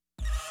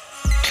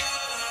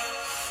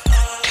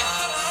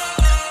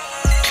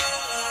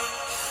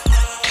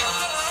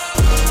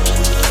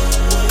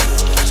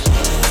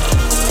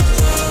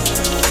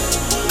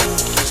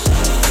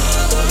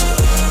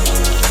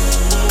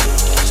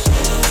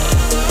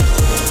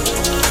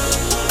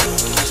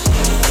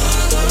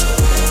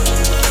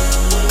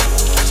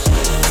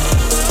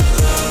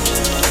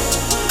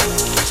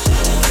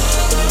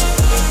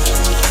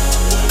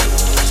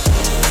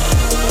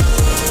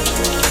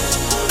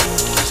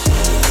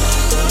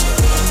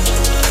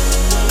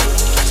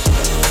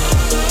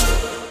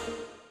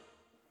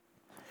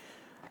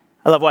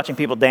I love watching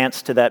people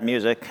dance to that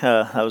music.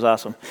 That was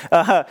awesome.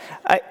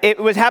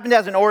 It happened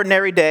as an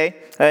ordinary day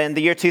in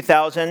the year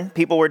 2000.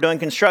 People were doing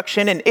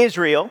construction in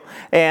Israel,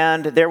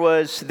 and there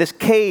was this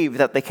cave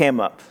that they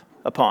came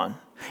upon.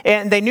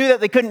 And they knew that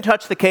they couldn't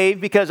touch the cave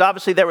because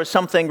obviously there was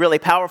something really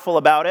powerful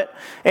about it.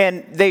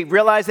 And they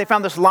realized they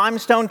found this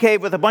limestone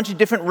cave with a bunch of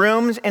different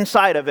rooms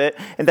inside of it,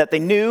 and that they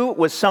knew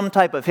was some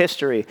type of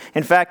history.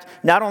 In fact,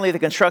 not only the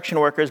construction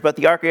workers, but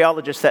the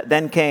archaeologists that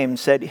then came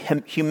said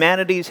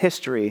humanity's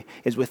history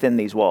is within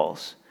these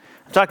walls.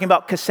 I'm talking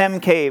about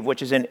Kasem Cave,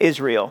 which is in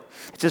Israel.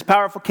 It's this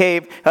powerful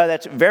cave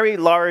that's very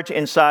large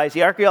in size.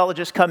 The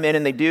archaeologists come in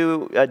and they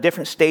do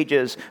different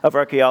stages of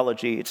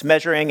archaeology. It's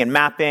measuring and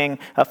mapping,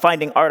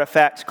 finding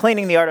artifacts,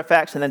 cleaning the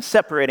artifacts, and then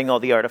separating all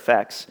the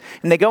artifacts.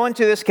 And they go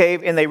into this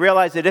cave and they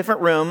realize the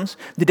different rooms,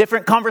 the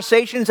different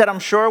conversations that I'm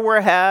sure were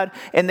had,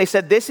 and they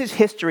said, this is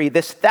history.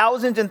 This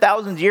thousands and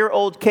thousands year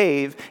old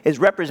cave is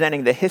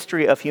representing the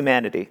history of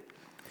humanity.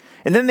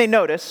 And then they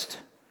noticed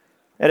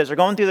that as they're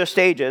going through their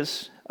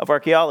stages of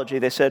archaeology,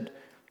 they said,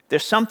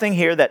 there's something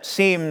here that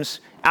seems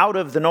out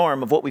of the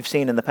norm of what we've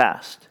seen in the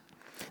past.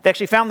 They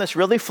actually found this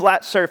really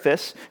flat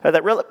surface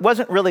that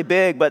wasn't really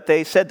big, but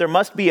they said there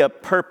must be a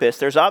purpose.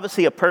 There's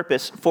obviously a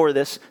purpose for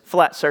this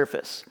flat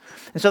surface.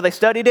 And so they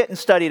studied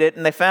it,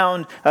 and they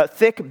found a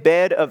thick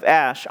bed of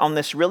ash on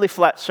this really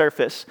flat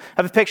surface.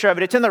 I have a picture of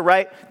it. It's in the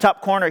right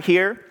top corner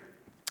here,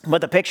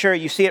 but the picture,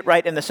 you see it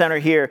right in the center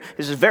here,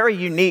 is a very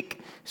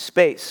unique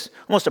space,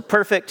 almost a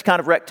perfect kind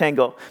of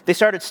rectangle. They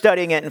started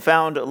studying it and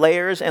found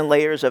layers and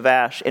layers of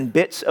ash and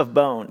bits of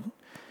bone.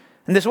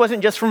 And this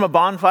wasn't just from a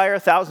bonfire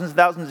thousands and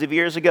thousands of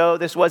years ago.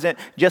 This wasn't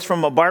just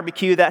from a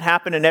barbecue that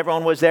happened and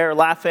everyone was there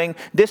laughing.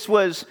 This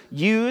was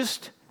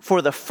used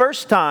for the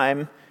first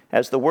time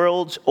as the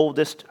world's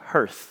oldest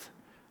hearth,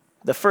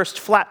 the first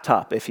flat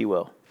top, if you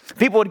will.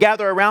 People would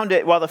gather around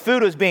it while the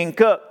food was being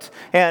cooked,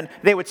 and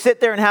they would sit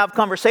there and have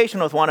conversation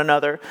with one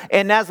another.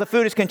 And as the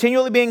food is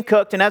continually being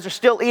cooked, and as they're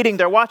still eating,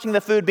 they're watching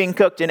the food being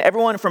cooked, and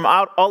everyone from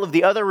all of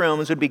the other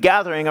rooms would be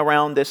gathering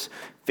around this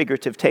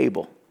figurative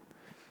table,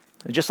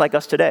 just like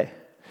us today.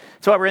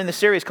 That's why we're in this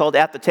series called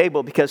At the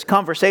Table, because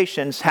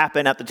conversations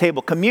happen at the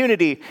table.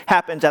 Community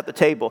happens at the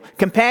table.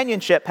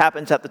 Companionship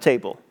happens at the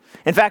table.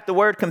 In fact, the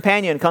word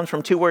companion comes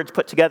from two words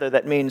put together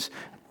that means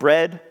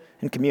bread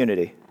and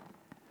community.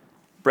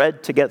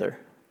 Bread together.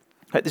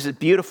 Right, this is a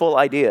beautiful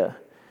idea.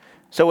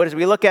 So as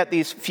we look at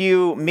these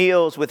few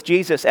meals with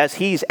Jesus as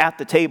he's at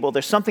the table,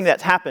 there's something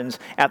that happens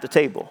at the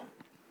table.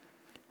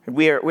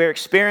 We're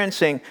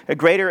experiencing a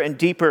greater and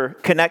deeper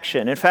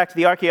connection. In fact,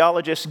 the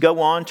archaeologists go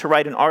on to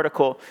write an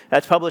article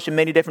that's published in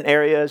many different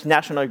areas,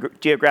 National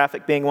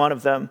Geographic being one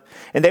of them.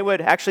 And they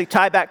would actually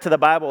tie back to the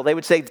Bible. They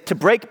would say, to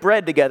break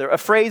bread together, a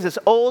phrase as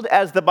old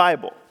as the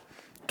Bible,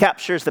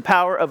 captures the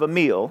power of a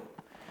meal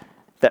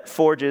that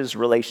forges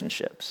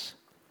relationships.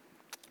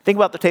 Think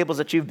about the tables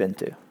that you've been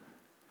to.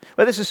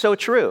 Well, this is so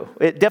true.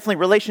 Definitely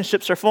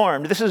relationships are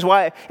formed. This is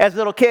why, as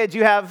little kids,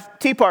 you have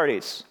tea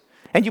parties,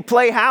 and you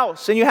play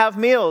house, and you have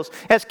meals.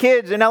 As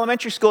kids in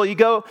elementary school, you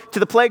go to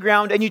the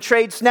playground, and you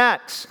trade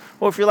snacks.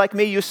 Or if you're like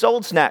me, you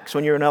sold snacks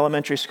when you were in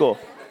elementary school.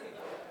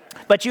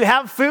 But you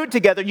have food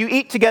together, you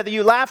eat together,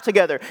 you laugh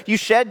together, you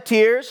shed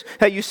tears,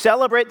 you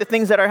celebrate the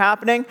things that are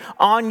happening.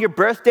 On your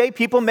birthday,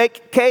 people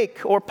make cake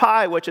or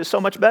pie, which is so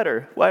much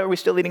better. Why are we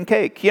still eating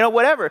cake?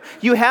 Whatever.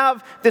 You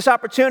have this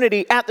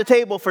opportunity at the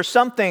table for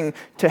something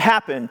to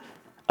happen.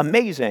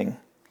 Amazing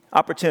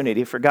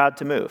opportunity for God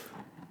to move.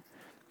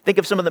 Think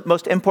of some of the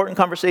most important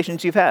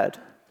conversations you've had.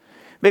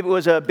 Maybe it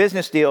was a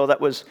business deal that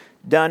was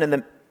done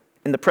in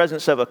the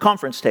presence of a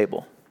conference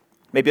table.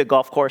 Maybe a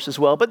golf course as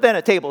well, but then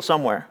a table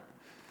somewhere.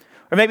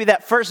 Or maybe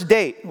that first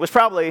date was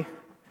probably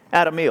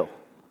at a meal.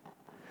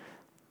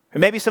 Or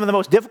maybe some of the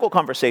most difficult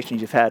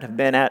conversations you've had have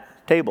been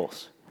at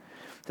tables.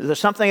 There's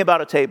something about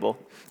a table.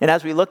 And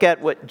as we look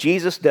at what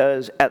Jesus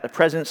does at the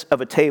presence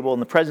of a table, in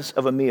the presence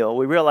of a meal,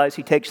 we realize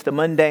he takes the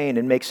mundane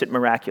and makes it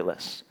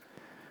miraculous.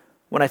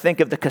 When I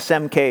think of the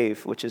Kasem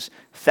Cave, which is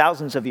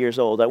thousands of years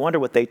old, I wonder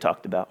what they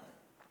talked about.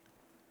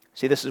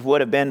 See, this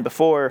would have been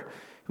before.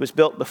 It was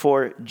built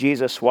before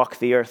Jesus walked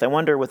the earth. I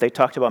wonder what they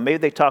talked about. Maybe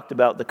they talked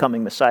about the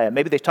coming Messiah.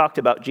 Maybe they talked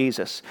about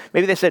Jesus.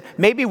 Maybe they said,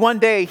 maybe one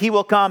day he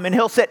will come and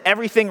he'll set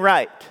everything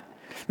right.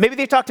 Maybe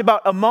they talked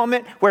about a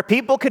moment where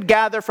people could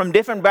gather from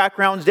different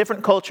backgrounds,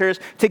 different cultures,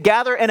 to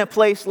gather in a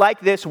place like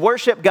this,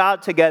 worship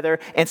God together,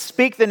 and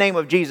speak the name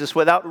of Jesus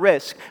without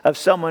risk of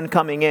someone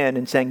coming in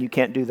and saying, you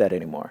can't do that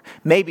anymore.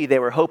 Maybe they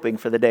were hoping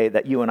for the day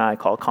that you and I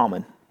call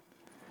common.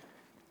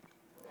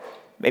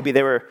 Maybe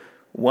they were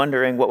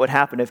wondering what would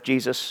happen if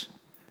Jesus,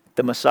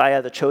 the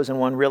Messiah, the chosen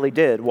one, really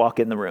did walk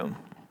in the room.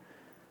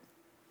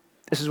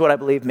 This is what I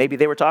believe maybe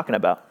they were talking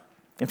about.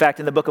 In fact,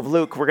 in the book of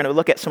Luke, we're going to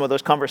look at some of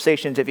those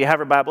conversations. If you have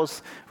your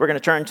Bibles, we're going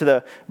to turn to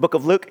the book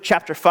of Luke,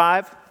 chapter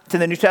 5. It's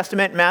in the New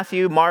Testament,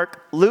 Matthew,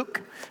 Mark,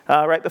 Luke,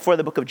 right before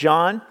the book of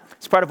John.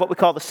 It's part of what we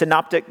call the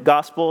synoptic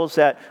gospels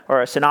that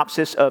are a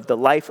synopsis of the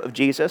life of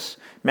Jesus,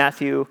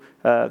 Matthew,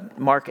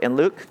 Mark, and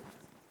Luke.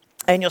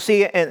 And you'll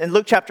see in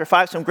Luke chapter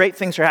 5, some great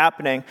things are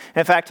happening.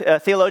 In fact,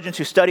 theologians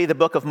who study the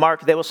book of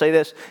Mark, they will say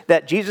this,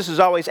 that Jesus is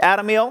always at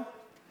a meal,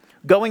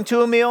 going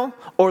to a meal,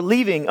 or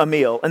leaving a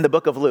meal in the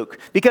book of Luke.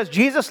 Because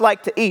Jesus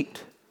liked to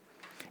eat.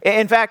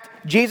 In fact,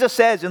 Jesus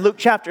says in Luke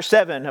chapter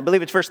 7, I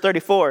believe it's verse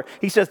 34,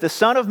 he says, the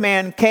Son of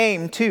Man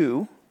has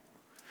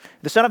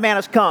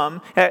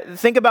come.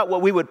 Think about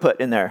what we would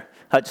put in there.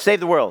 To save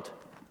the world.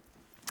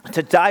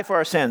 To die for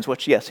our sins,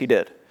 which, yes, he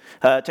did.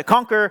 To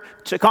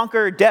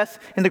conquer death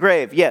in the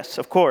grave. Yes,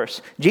 of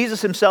course.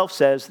 Jesus himself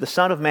says, the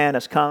Son of Man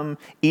has come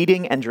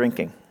eating and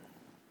drinking.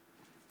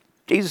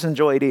 Jesus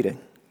enjoyed eating.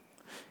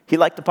 He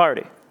liked to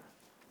party.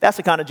 That's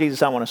the kind of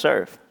Jesus I want to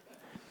serve.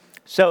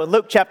 So in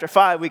Luke chapter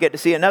 5, we get to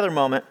see another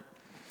moment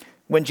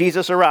when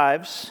Jesus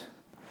arrives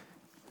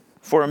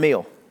for a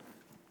meal.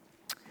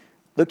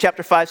 Luke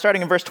chapter 5,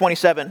 starting in verse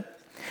 27.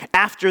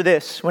 After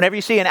this, whenever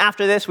you see an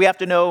after this, we have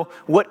to know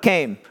what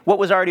came, what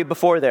was already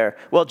before there.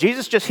 Well,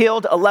 Jesus just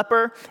healed a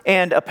leper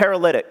and a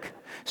paralytic.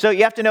 So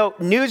you have to know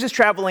news is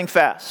traveling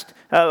fast.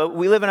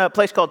 We live in a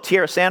place called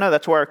Tierra Santa.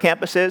 That's where our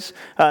campus is.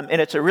 And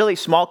it's a really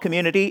small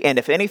community. And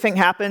if anything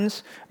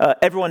happens,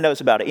 everyone knows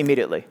about it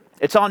immediately.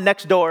 It's on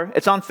Nextdoor.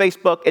 It's on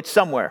Facebook. It's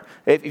somewhere.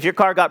 If your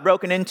car got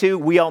broken into,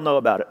 we all know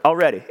about it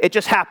already. It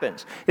just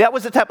happens. That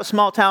was the type of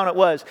small town it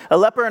was. A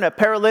leper and a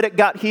paralytic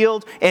got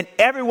healed, and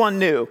everyone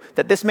knew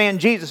that this man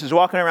Jesus is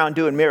walking around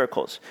doing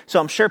miracles.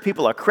 So I'm sure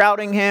people are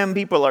crowding him.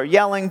 People are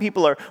yelling.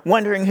 People are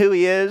wondering who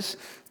he is.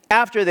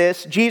 After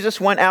this, Jesus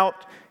went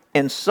out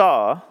and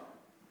saw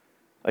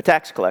a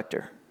tax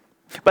collector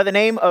by the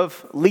name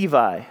of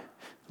Levi.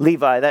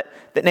 Levi,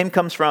 that name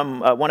comes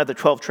from one of the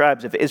 12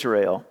 tribes of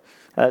Israel.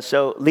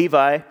 So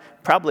Levi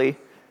probably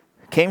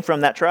came from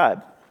that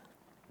tribe.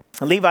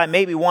 Levi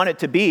maybe wanted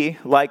to be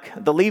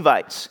like the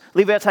Levites.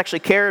 Levites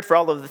actually cared for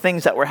all of the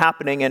things that were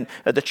happening in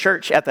the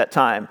church at that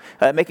time,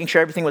 making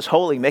sure everything was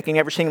holy, making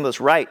everything was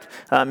right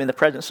in the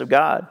presence of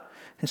God.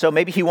 And so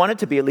maybe he wanted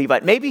to be a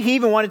Levite. Maybe he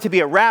even wanted to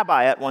be a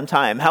rabbi at one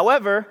time.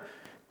 However,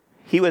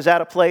 he was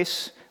at a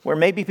place where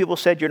maybe people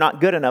said, you're not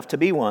good enough to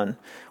be one.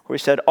 Where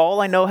he said, all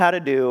I know how to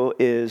do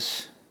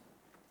is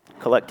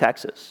collect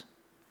taxes.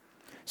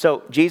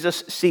 So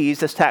Jesus sees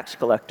this tax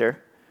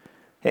collector.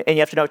 And you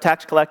have to know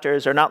tax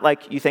collectors are not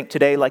like you think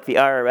today, like the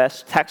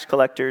IRS. Tax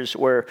collectors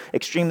were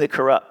extremely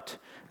corrupt.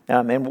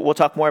 And we'll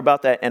talk more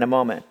about that in a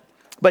moment.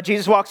 But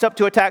Jesus walks up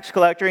to a tax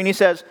collector and he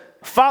says,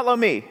 follow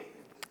me,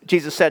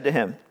 Jesus said to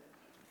him.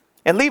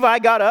 And Levi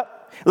got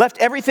up, left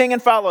everything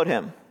and followed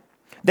him.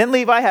 Then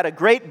Levi had a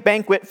great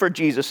banquet for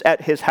Jesus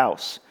at his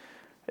house.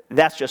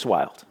 That's just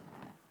wild.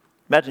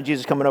 Imagine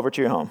Jesus coming over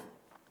to your home.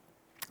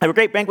 A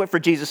great banquet for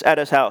Jesus at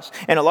his house,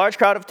 and a large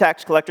crowd of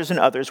tax collectors and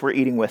others were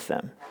eating with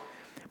them.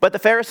 But the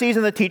Pharisees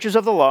and the teachers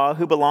of the law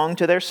who belonged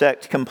to their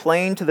sect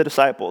complained to the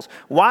disciples,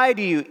 why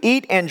do you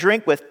eat and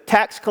drink with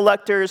tax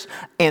collectors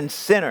and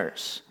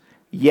sinners?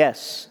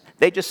 Yes,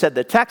 they just said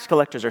the tax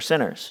collectors are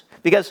sinners.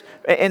 Because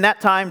in that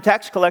time,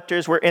 tax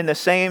collectors were in the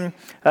same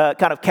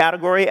kind of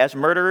category as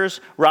murderers,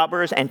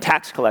 robbers, and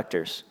tax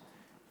collectors.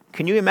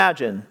 Can you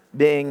imagine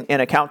being an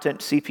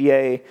accountant,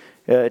 CPA,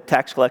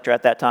 tax collector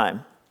at that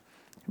time?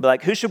 Be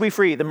like, who should we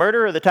free, the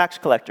murderer or the tax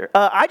collector?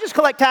 I just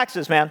collect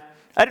taxes, man.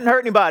 I didn't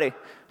hurt anybody.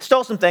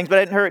 Stole some things, but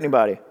I didn't hurt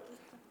anybody.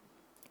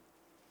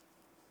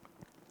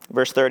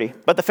 Verse 30.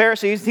 But the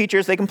Pharisees,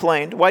 teachers, they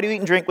complained, why do you eat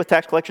and drink with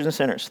tax collectors and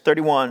sinners?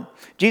 31.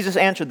 Jesus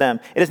answered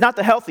them, it is not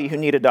the healthy who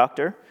need a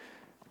doctor,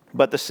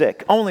 but the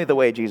sick. Only the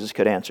way Jesus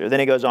could answer. Then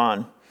he goes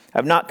on,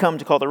 I've not come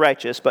to call the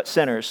righteous, but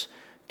sinners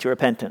to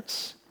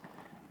repentance.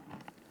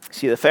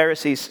 See, the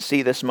Pharisees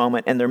see this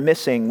moment, and they're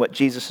missing what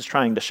Jesus is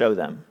trying to show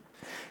them.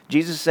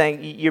 Jesus is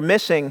saying, you're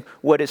missing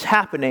what is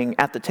happening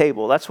at the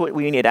table. That's what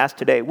we need to ask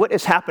today. What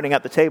is happening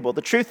at the table?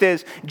 The truth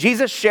is,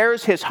 Jesus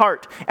shares his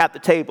heart at the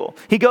table.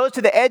 He goes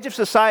to the edge of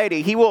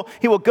society. He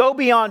will go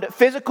beyond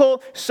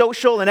physical,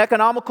 social, and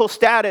economical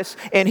status,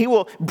 and he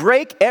will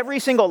break every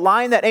single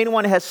line that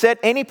anyone has set,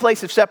 any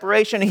place of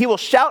separation. He will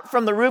shout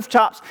from the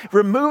rooftops,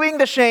 removing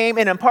the shame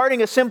and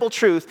imparting a simple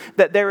truth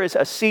that there is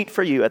a seat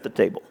for you at the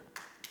table.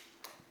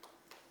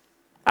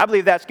 I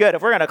believe that's good.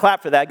 If we're going to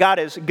clap for that, God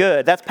is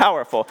good. That's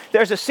powerful.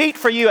 There's a seat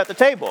for you at the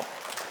table.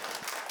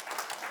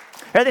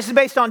 And this is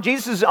based on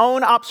Jesus'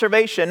 own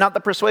observation, not the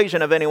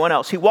persuasion of anyone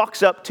else. He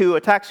walks up to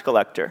a tax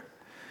collector.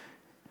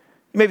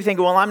 You may be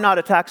thinking, well, I'm not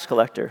a tax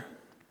collector.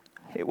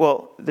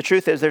 Well, the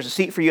truth is there's a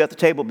seat for you at the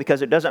table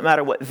because it doesn't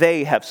matter what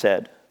they have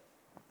said.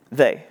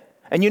 They.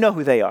 And you know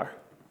who they are.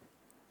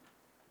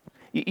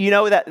 You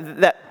know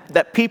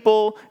that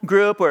people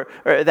group or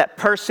that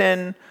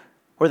person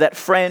or that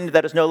friend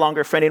that is no longer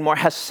a friend anymore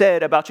has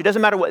said about you. It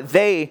doesn't matter what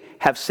they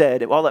have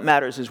said. All that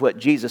matters is what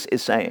Jesus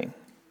is saying.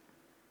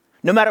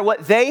 No matter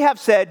what they have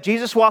said,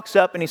 Jesus walks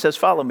up and he says,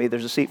 follow me.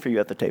 There's a seat for you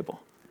at the table.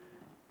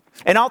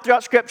 And all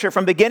throughout Scripture,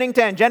 from beginning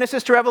to end,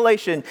 Genesis to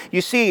Revelation, you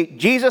see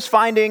Jesus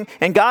finding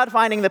and God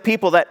finding the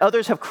people that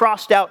others have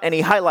crossed out, and he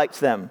highlights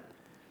them.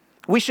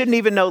 We shouldn't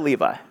even know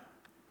Levi.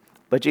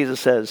 But Jesus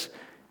says,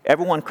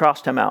 everyone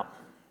crossed him out.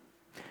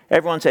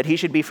 Everyone said he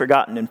should be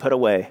forgotten and put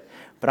away,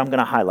 but I'm going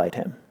to highlight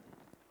him.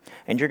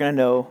 And you're going to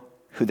know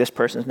who this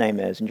person's name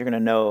is, and you're going to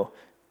know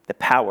the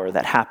power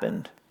that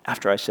happened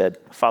after I said,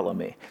 follow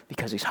me,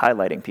 because he's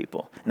highlighting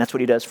people. And that's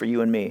what he does for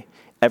you and me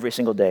every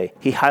single day.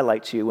 He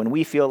highlights you when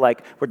we feel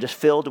like we're just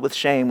filled with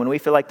shame, when we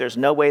feel like there's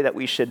no way that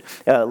we should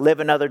live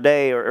another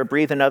day or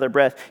breathe another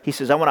breath. He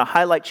says, I want to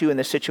highlight you in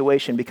this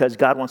situation because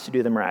God wants to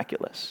do the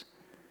miraculous.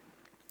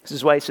 This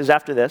is why he says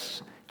after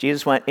this,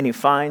 Jesus went and he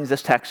finds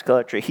this tax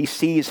collector. He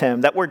sees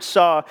him. That word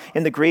saw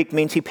in the Greek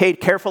means he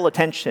paid careful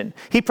attention.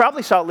 He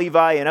probably saw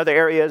Levi in other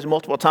areas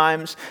multiple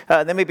times.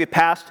 They maybe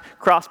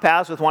crossed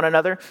paths with one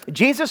another.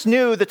 Jesus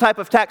knew the type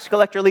of tax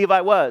collector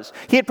Levi was.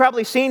 He had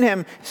probably seen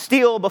him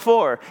steal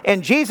before.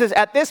 And Jesus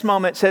at this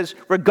moment says,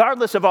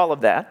 regardless of all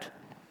of that,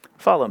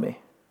 follow me.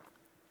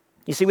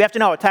 You see, we have to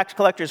know how tax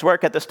collectors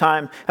work at this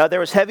time. There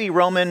was heavy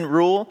Roman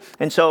rule.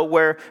 And so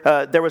where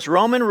there was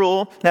Roman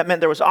rule, that meant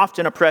there was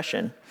often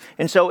oppression.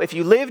 And so if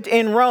you lived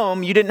in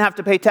Rome, you didn't have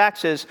to pay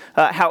taxes.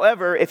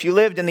 However, if you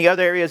lived in the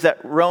other areas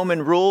that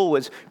Roman rule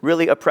was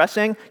really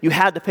oppressing, you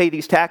had to pay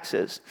these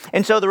taxes.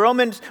 And so the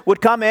Romans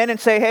would come in and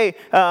say, hey,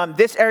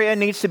 this area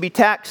needs to be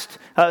taxed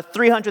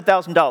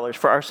 $300,000.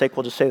 For our sake,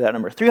 we'll just say that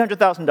number,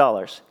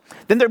 $300,000.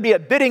 Then there'd be a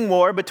bidding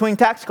war between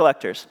tax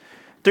collectors.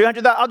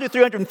 I'll do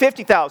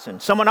 350,000.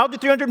 Someone, I'll do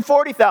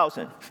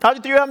 340,000. I'll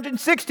do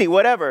 360,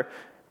 whatever.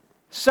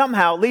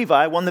 Somehow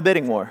Levi won the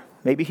bidding war.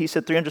 Maybe he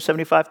said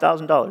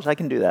 $375,000. I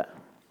can do that.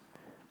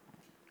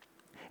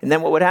 And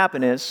then what would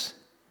happen is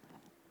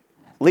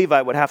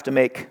Levi would have to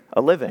make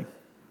a living.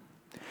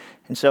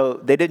 And so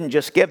they didn't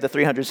just give the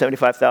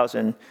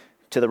 375,000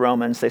 to the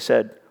Romans. They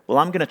said, well,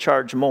 I'm going to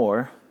charge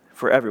more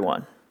for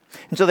everyone.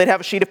 And so they'd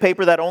have a sheet of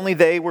paper that only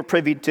they were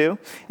privy to.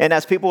 And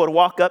as people would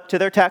walk up to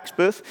their tax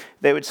booth,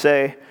 they would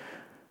say,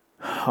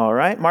 all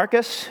right,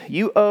 Marcus,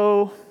 you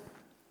owe,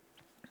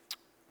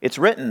 it's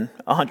written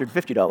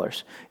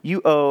 $150.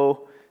 You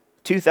owe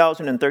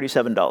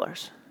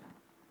 $2,037.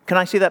 Can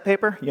I see that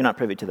paper? You're not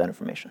privy to that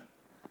information.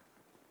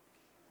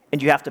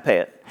 And you have to pay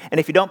it. And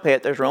if you don't pay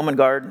it, there's a Roman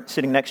guard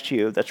sitting next to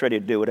you that's ready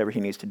to do whatever he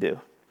needs to do.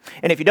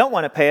 And if you don't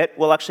want to pay it,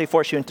 we'll actually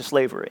force you into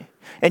slavery.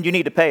 And you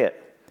need to pay it.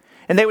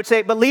 And they would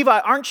say, but Levi,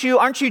 aren't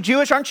you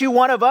Jewish? Aren't you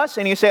one of us?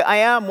 And you say, I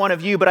am one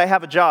of you, but I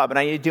have a job and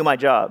I need to do my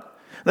job.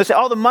 And they say,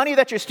 all the money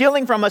that you're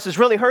stealing from us is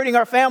really hurting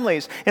our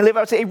families. And Levi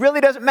would say, it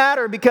really doesn't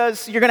matter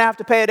because you're going to have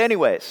to pay it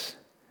anyways.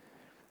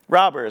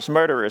 Robbers,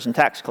 murderers, and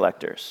tax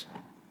collectors.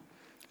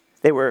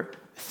 They were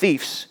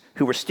thieves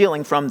who were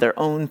stealing from their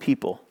own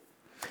people.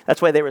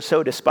 That's why they were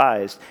so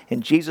despised.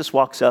 And Jesus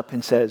walks up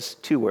and says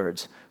 2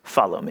 words,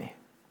 follow me.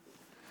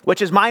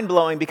 Which is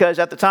mind-blowing because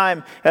at the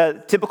time,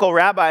 typical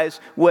rabbis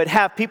would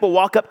have people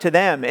walk up to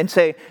them and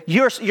say,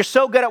 you're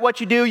so good at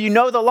what you do. You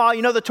know the law,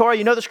 you know the Torah,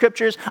 you know the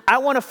scriptures. I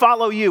want to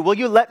follow you. Will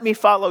you let me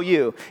follow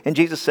you? And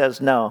Jesus says,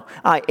 no,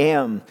 I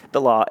am the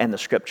law and the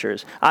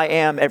scriptures. I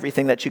am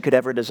everything that you could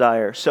ever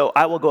desire. So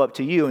I will go up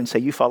to you and say,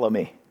 you follow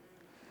me.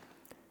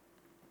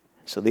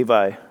 So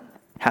Levi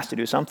has to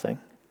do something.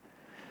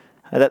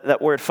 That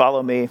word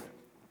follow me,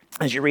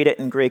 as you read it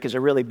in Greek, is a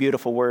really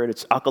beautiful word.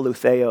 It's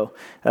akalutheo.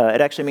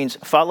 It actually means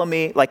follow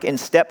me like in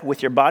step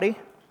with your body,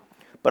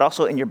 but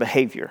also in your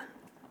behavior.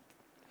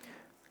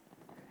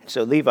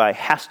 So Levi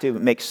has to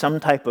make some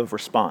type of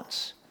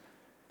response.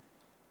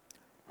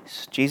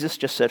 Jesus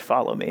just said,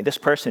 follow me. This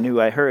person who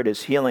I heard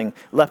is healing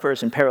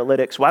lepers and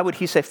paralytics. Why would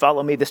he say,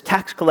 follow me? This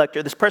tax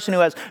collector, this person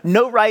who has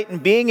no right in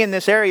being in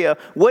this area.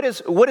 What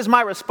is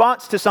my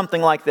response to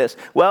something like this?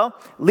 Well,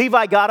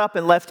 Levi got up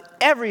and left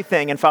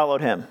everything and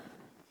followed him.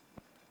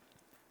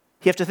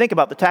 You have to think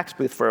about the tax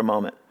booth for a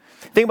moment.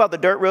 Think about the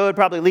dirt road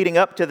probably leading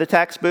up to the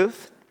tax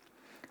booth.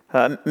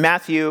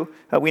 Matthew,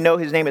 we know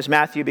his name is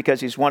Matthew because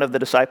he's one of the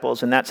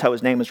disciples, and that's how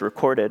his name is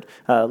recorded.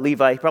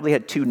 Levi, he probably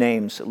had 2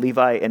 names,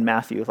 Levi and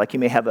Matthew. Like he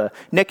may have a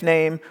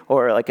nickname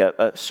or like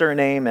a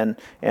surname and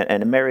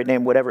a married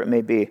name, whatever it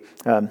may be.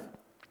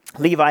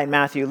 Levi and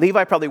Matthew.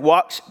 Levi probably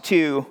walks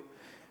to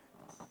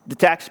the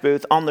tax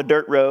booth on the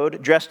dirt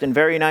road, dressed in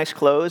very nice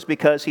clothes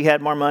because he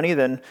had more money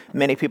than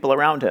many people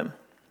around him.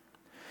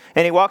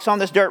 And he walks on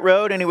this dirt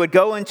road and he would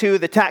go into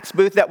the tax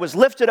booth that was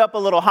lifted up a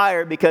little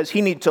higher because he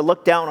needed to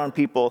look down on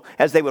people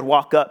as they would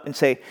walk up and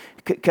say,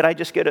 could I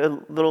just get a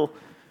little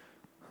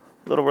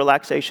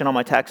relaxation on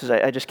my taxes?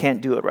 I just can't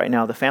do it right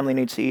now. The family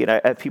needs to eat.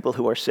 I have people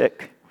who are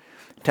sick.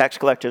 Tax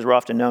collectors were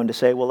often known to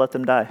say, well, let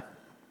them die.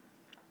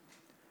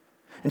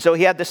 And so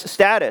he had this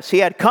status. He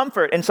had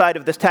comfort inside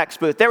of this tax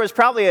booth. There was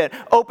probably an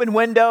open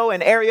window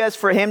and areas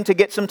for him to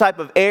get some type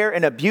of air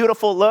and a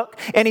beautiful look.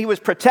 And he was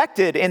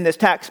protected in this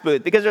tax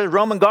booth because there were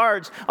Roman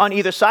guards on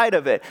either side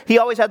of it. He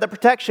always had the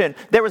protection.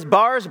 There was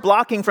bars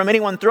blocking from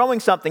anyone throwing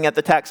something at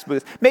the tax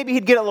booth. Maybe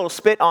he'd get a little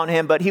spit on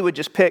him, but he would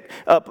just pick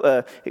up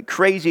a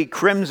crazy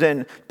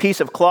crimson piece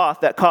of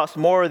cloth that cost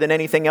more than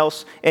anything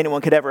else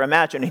anyone could ever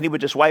imagine. And he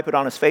would just wipe it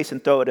on his face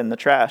and throw it in the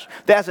trash.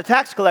 But as a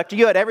tax collector,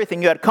 you had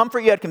everything. You had comfort,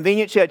 you had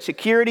convenience, you had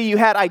security. You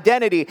had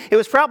identity. It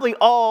was probably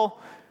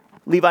all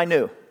Levi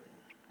knew.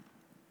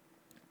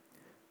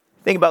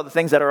 Think about the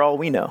things that are all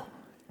we know.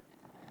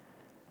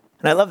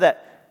 And I love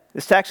that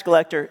this tax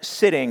collector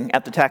sitting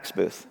at the tax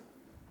booth.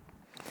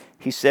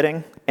 He's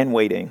sitting and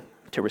waiting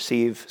to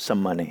receive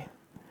some money.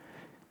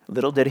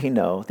 Little did he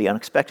know the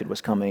unexpected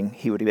was coming.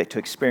 He would get to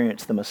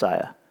experience the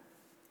Messiah.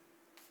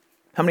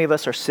 How many of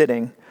us are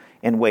sitting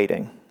and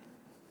waiting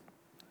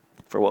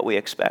for what we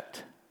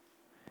expect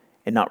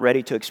and not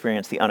ready to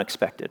experience the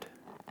unexpected,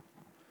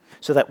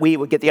 so that we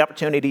would get the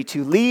opportunity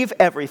to leave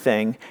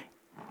everything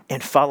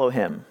and follow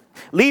him?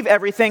 Leave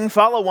everything,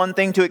 follow one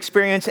thing to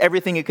experience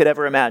everything you could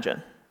ever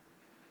imagine.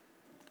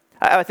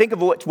 I think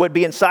of what would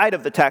be inside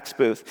of the tax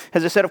booth.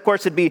 As I said, of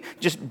course, it'd be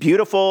just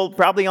beautiful,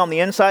 probably on the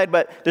inside,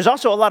 but there's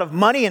also a lot of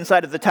money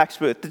inside of the tax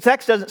booth. The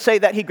text doesn't say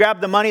that he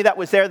grabbed the money that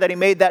was there that he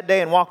made that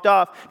day and walked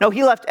off. No,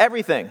 he left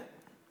everything.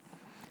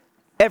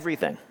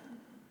 Everything.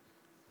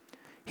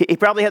 He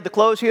probably had the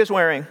clothes he was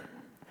wearing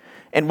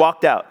and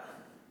walked out,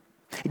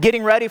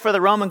 getting ready for the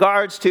Roman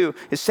guards to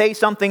say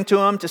something to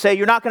him, to say,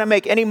 you're not going to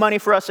make any money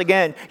for us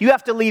again. You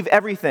have to leave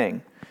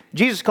everything.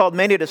 Jesus called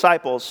many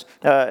disciples,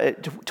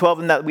 12 of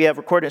them that we have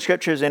recorded in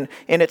scriptures, and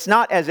it's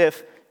not as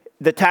if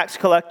the tax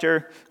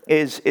collector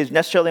is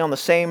necessarily on the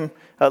same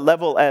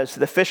level as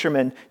the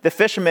fishermen. The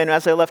fishermen,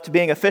 as they left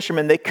being a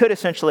fisherman, they could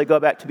essentially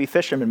go back to be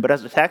fishermen, but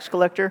as a tax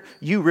collector,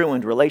 you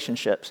ruined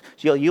relationships.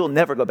 So you'll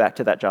never go back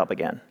to that job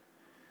again.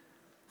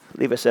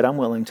 Levi said, I'm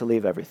willing to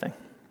leave everything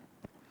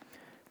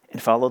and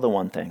follow the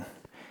one thing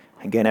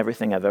and gain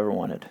everything I've ever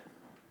wanted.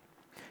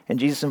 And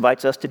Jesus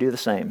invites us to do the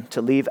same,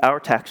 to leave our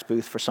tax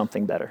booth for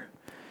something better.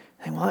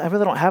 And, well, I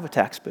really don't have a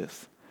tax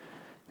booth.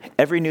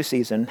 Every new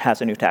season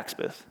has a new tax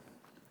booth.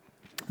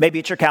 Maybe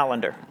it's your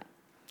calendar.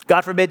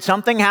 God forbid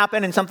something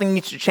happened and something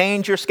needs to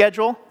change your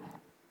schedule.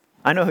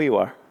 I know who you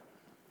are.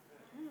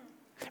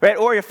 Right?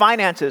 Or your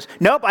finances.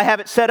 Nope, I have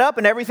it set up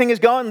and everything is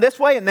going this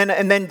way, and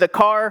then the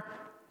car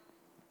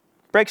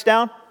breaks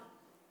down.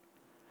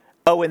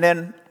 Oh, and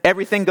then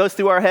everything goes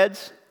through our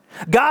heads.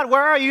 God,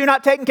 where are you? You're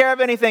not taking care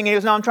of anything. And he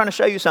goes, no, I'm trying to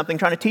show you something,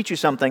 trying to teach you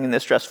something in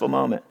this stressful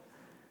moment.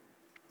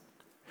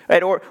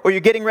 Right? Or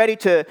you're getting ready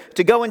to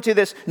go into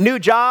this new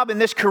job,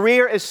 and this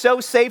career is so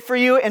safe for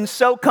you and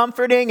so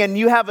comforting, and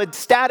you have a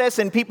status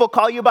and people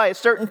call you by a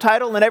certain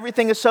title and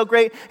everything is so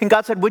great. And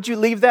God said, would you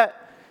leave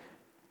that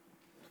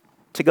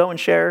to go and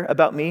share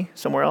about me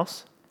somewhere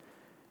else?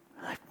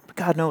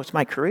 God, no, it's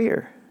my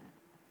career.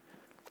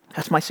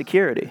 That's my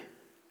security.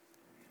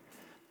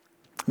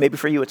 Maybe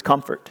for you it's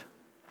comfort.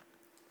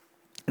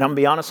 And I'm going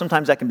to be honest,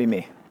 sometimes that can be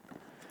me.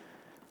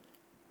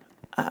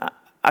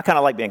 I kind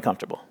of like being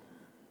comfortable.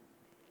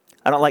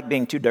 I don't like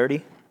being too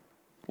dirty.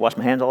 Wash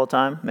my hands all the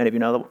time. Many of you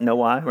know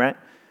why, right?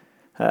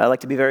 I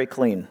like to be very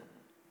clean.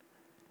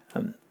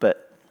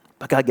 But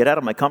God, get out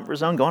of my comfort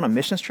zone, go on a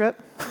missions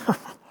trip?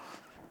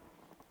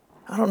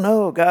 I don't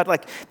know, God.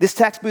 Like, this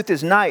tax booth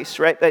is nice,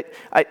 right?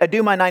 I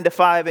do my 9 to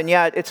 5, and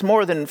yeah, it's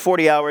more than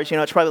 40 hours. You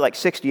know, it's probably like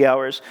 60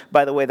 hours.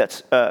 By the way,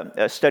 that's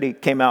a study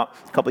came out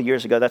a couple of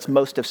years ago. That's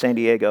most of San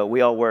Diego.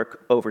 We all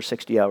work over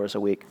 60 hours a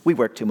week. We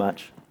work too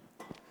much.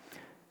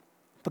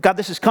 But God,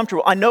 this is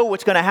comfortable. I know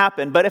what's going to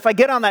happen. But if I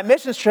get on that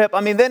missions trip,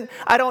 then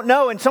I don't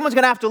know, and someone's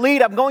going to have to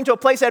lead. I'm going to a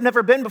place I've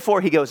never been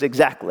before. He goes,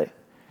 exactly.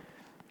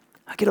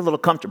 I get a little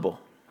comfortable.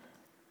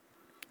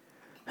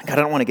 God,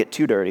 I don't want to get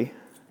too dirty.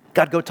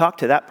 God, go talk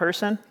to that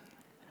person.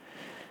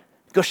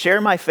 Go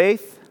share my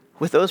faith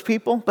with those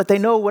people, but they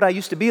know what I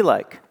used to be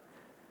like.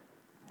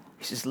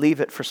 He says, leave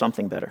it for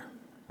something better.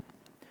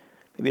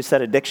 Maybe it's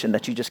that addiction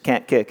that you just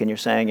can't kick, and you're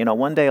saying,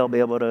 one day I'll be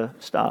able to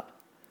stop.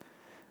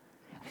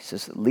 He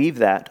says, leave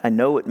that. I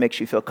know it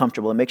makes you feel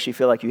comfortable. It makes you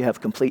feel like you have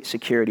complete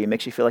security. It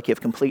makes you feel like you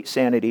have complete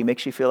sanity. It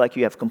makes you feel like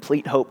you have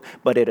complete hope,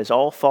 but it is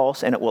all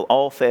false and it will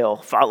all fail.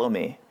 Follow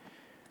me.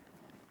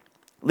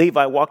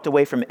 Levi walked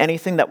away from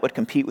anything that would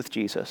compete with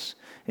Jesus.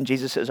 And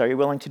Jesus says, are you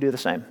willing to do the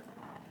same?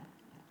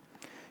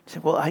 He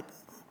said, well,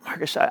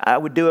 Marcus, I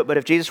would do it, but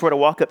if Jesus were to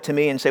walk up to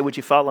me and say, would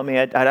you follow me?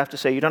 I'd have to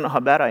say, you don't know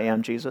how bad I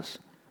am, Jesus.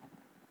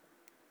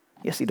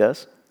 Yes, he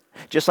does.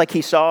 Just like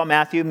he saw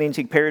Matthew means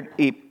he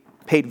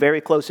paid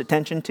very close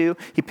attention to,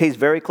 he pays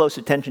very close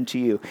attention to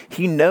you.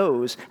 He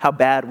knows how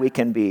bad we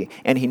can be,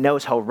 and he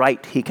knows how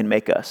right he can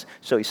make us.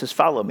 So he says,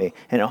 follow me,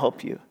 and I'll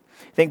help you.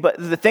 But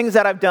the things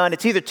that I've done,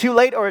 it's either too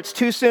late or it's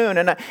too soon.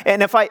 And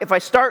if I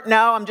start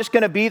now, I'm just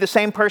going to be the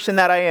same person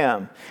that I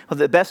am. Well,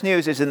 the best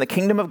news is in the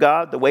kingdom of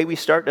God, the way we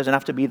start doesn't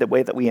have to be the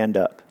way that we end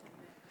up.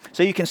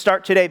 So you can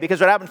start today,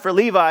 because what happened for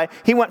Levi,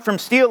 he went from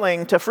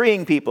stealing to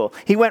freeing people.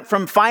 He went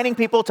from finding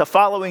people to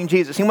following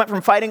Jesus. He went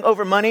from fighting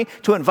over money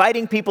to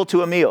inviting people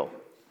to a meal.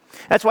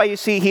 That's why you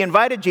see he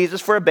invited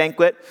Jesus for a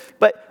banquet,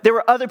 but there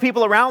were other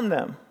people around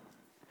them.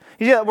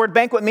 You see, that word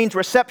banquet means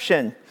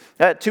reception.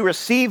 To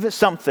receive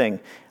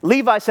something.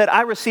 Levi said,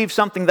 I received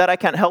something that I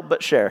can't help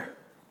but share.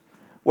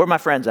 Where are my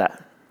friends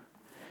at?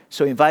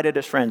 So he invited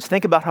his friends.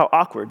 Think about how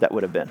awkward that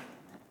would have been.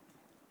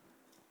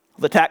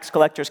 The tax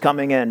collectors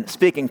coming in,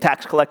 speaking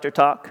tax collector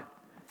talk.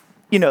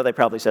 They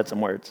probably said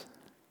some words.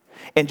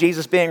 And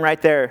Jesus being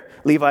right there,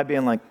 Levi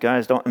being like,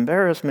 guys, don't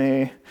embarrass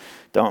me.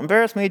 Don't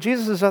embarrass me.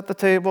 Jesus is at the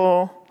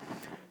table.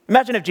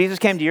 Imagine if Jesus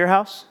came to your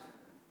house.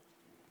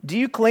 Do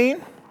you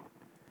clean?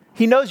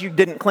 He knows you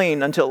didn't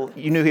clean until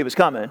you knew he was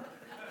coming.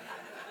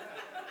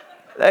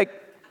 Like,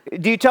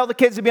 Do you tell the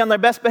kids to be on their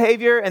best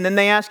behavior, and then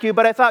they ask you,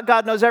 but I thought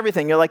God knows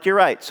everything? You're like, you're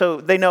right.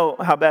 So they know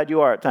how bad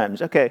you are at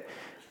times. Okay.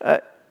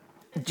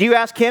 Do you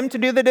ask him to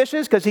do the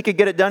dishes because he could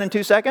get it done in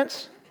 2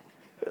 seconds?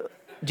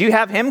 Do you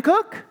have him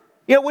cook?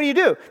 What do you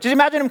do? Just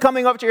imagine him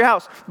coming over to your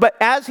house. But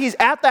as he's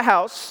at the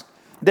house,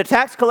 the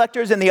tax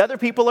collectors and the other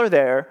people are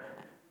there,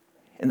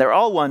 and they're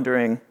all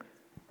wondering,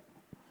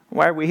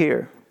 why are we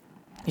here?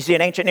 You see,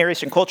 in ancient Near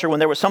Eastern culture, when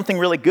there was something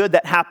really good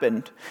that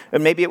happened,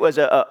 and maybe it was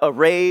a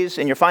raise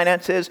in your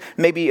finances,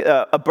 maybe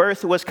a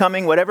birth was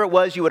coming, whatever it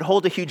was, you would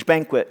hold a huge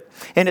banquet.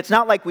 And it's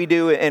not like we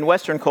do in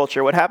Western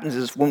culture. What happens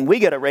is when we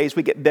get a raise,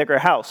 we get a bigger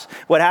house.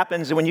 What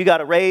happens is when you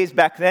got a raise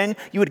back then,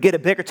 you would get a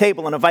bigger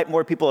table and invite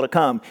more people to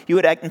come. You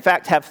would, in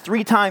fact, have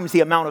 3 times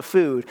the amount of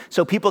food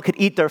so people could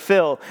eat their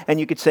fill, and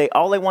you could say,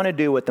 all I want to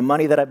do with the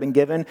money that I've been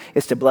given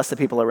is to bless the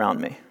people around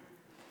me.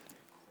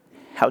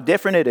 How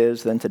different it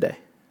is than today.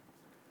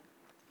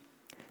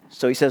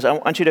 So he says, I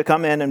want you to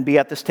come in and be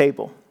at this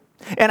table.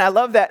 And I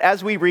love that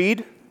as we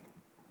read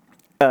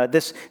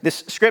this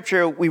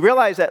scripture, we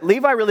realize that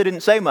Levi really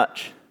didn't say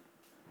much.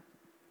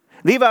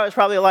 Levi was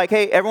probably like,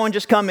 hey, everyone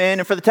just come in.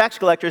 And for the tax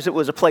collectors, it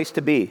was a place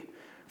to be.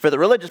 For the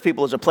religious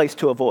people, it was a place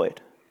to avoid.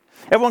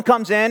 Everyone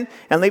comes in,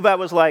 and Levi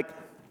was like,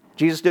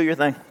 Jesus, do your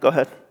thing. Go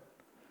ahead.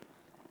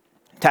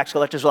 Tax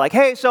collectors were like,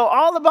 hey, so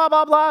all the blah,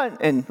 blah, blah.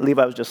 And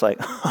Levi was just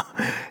like,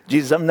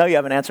 Jesus, I know you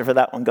have an answer for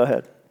that one. Go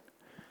ahead.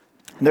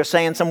 And they're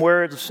saying some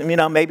words,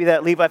 maybe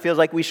that Levi feels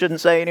like we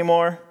shouldn't say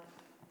anymore.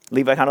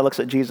 Levi kind of looks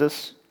at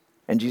Jesus,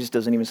 and Jesus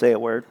doesn't even say a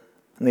word.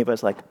 And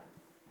Levi's like,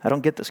 I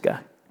don't get this guy.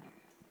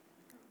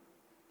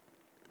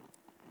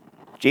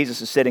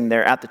 Jesus is sitting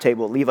there at the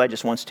table. Levi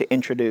just wants to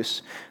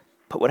introduce.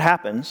 But what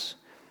happens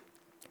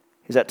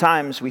is at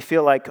times we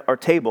feel like our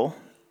table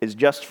is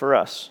just for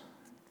us.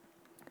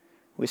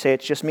 We say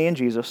it's just me and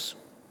Jesus,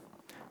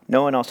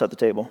 no one else at the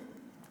table.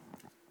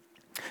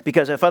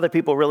 Because if other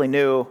people really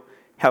knew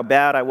how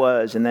bad I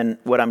was and then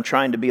what I'm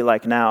trying to be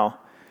like now,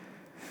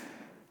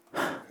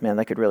 man,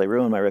 that could really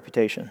ruin my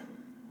reputation.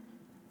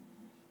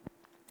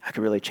 I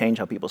could really change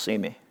how people see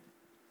me.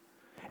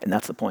 And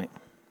that's the point.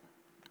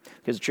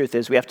 Because the truth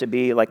is, we have to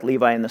be like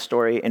Levi in the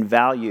story and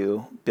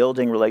value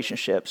building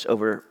relationships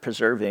over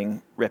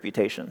preserving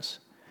reputations.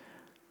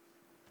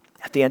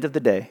 At the end of the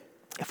day,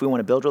 if we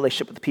want to build a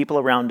relationship with the people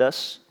around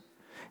us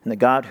and the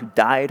God who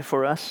died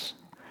for us,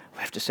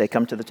 we have to say,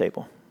 come to the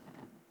table.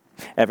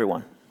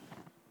 Everyone.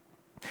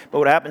 But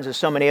what happens is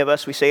so many of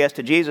us, we say yes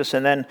to Jesus,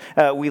 and then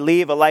we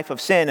leave a life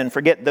of sin and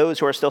forget those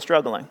who are still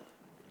struggling.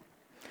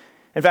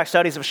 In fact,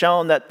 studies have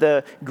shown that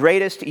the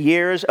greatest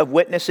years of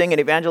witnessing and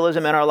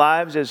evangelism in our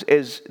lives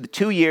is the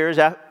 2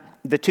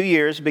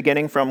 years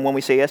beginning from when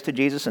we say yes to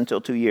Jesus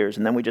until 2 years,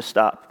 and then we just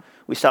stop.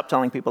 We stop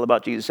telling people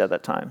about Jesus at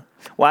that time.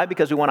 Why?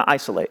 Because we want to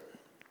isolate.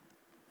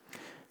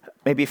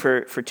 Maybe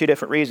for 2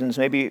 different reasons.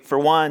 Maybe for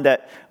one,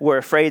 that we're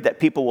afraid that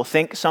people will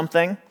think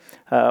something.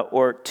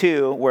 Or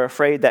 2, we're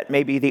afraid that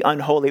maybe the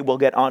unholy will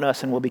get on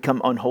us and we'll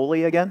become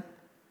unholy again.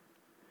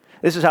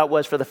 This is how it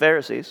was for the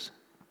Pharisees.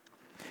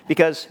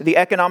 Because the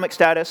economic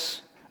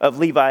status of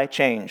Levi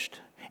changed.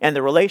 And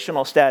the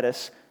relational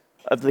status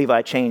of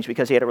Levi changed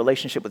because he had a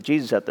relationship with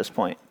Jesus at this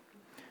point.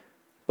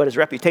 But his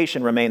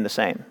reputation remained the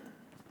same.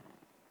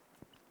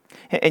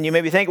 And you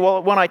maybe think,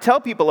 well, when I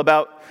tell people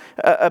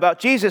about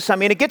Jesus,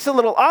 it gets a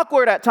little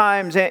awkward at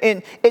times,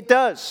 and it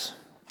does.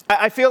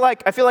 I feel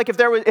like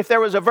if there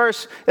was a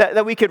verse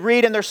that we could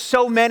read, and there's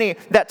so many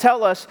that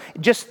tell us,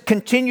 just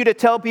continue to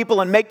tell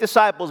people and make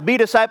disciples, be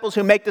disciples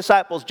who make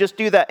disciples, just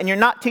do that. And you're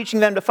not teaching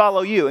them to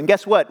follow you. And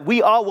guess what?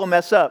 We all will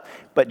mess up.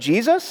 But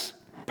Jesus,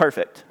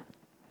 perfect.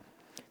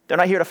 They're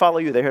not here to follow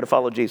you. They're here to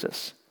follow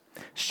Jesus.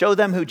 Show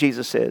them who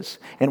Jesus is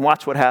and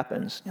watch what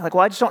happens. You're like,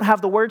 well, I just don't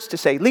have the words to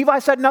say. Levi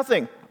said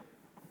nothing.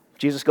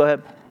 Jesus, go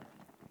ahead.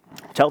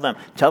 Tell them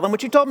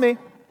what you told me.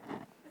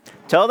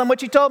 Tell them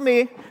what you told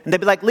me. And they'd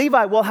be like,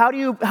 Levi, well, how do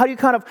you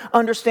kind of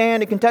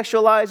understand and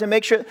contextualize and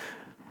make sure?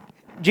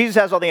 Jesus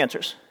has all the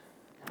answers.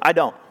 I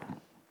don't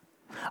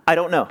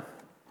know.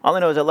 All I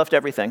know is I left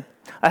everything.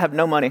 I have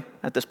no money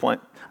at this point.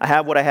 I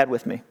have what I had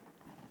with me.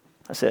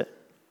 That's it.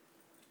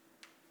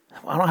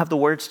 I don't have the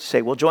words to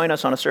say, well, join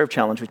us on a serve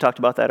challenge. We talked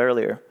about that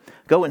earlier.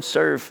 Go and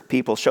serve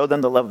people. Show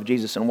them the love of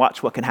Jesus and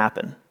watch what can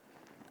happen.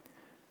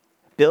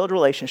 Build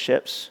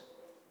relationships.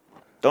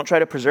 Don't try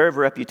to preserve a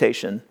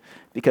reputation.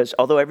 Because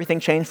although everything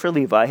changed for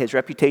Levi, his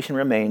reputation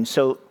remained.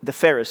 So the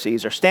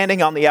Pharisees are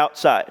standing on the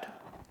outside.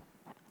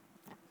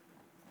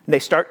 They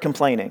start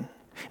complaining.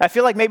 I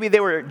feel like maybe they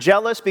were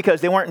jealous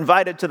because they weren't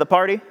invited to the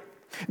party.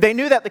 They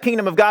knew that the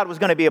kingdom of God was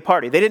going to be a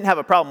party. They didn't have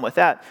a problem with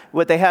that.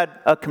 What they had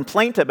a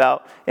complaint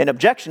about, an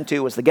objection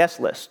to, was the guest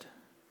list.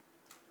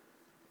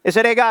 They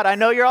said, hey, God, I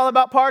know you're all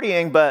about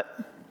partying, but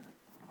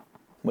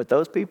with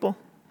those people,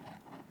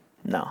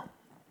 no.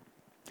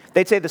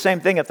 They'd say the same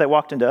thing if they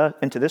walked into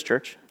this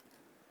church.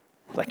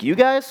 Like, you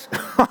guys?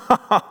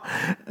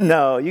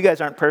 No, you guys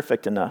aren't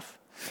perfect enough.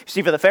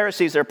 See, for the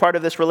Pharisees, they're part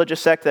of this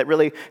religious sect that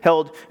really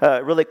held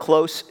really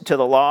close to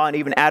the law and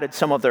even added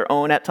some of their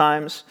own at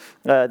times.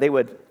 They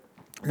would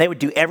They would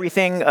do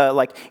everything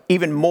like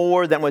even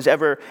more than was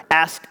ever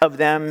asked of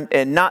them,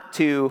 and not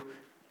to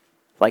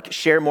like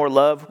share more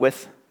love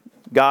with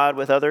God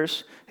with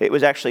others. It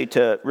was actually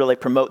to really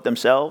promote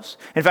themselves.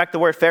 In fact, the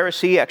word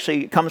Pharisee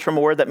actually comes from a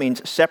word that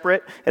means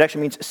separate. It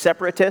actually means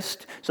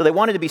separatist. So they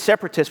wanted to be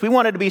separatists. We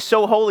wanted to be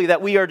so holy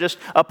that we are just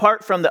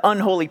apart from the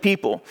unholy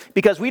people,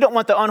 because we don't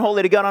want the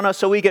unholy to get on us,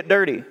 so we get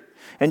dirty.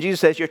 And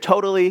Jesus says, you're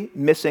totally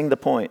missing the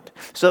point.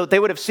 So they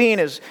would have seen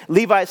as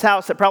Levi's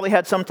house that probably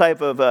had some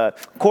type of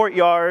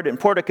courtyard and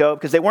portico,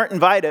 because they weren't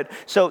invited.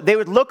 So they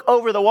would look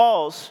over the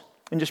walls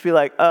and just be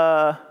like,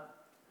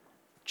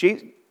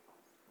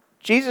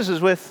 Jesus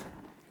is with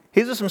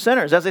some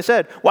sinners. As I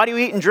said, why do you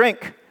eat and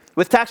drink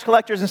with tax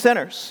collectors and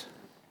sinners?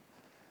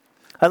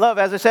 I love,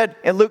 as I said,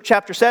 in Luke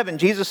chapter 7,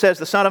 Jesus says,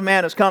 the Son of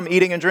Man has come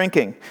eating and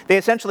drinking. They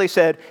essentially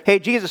said, hey,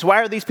 Jesus,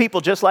 why are these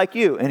people just like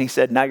you? And he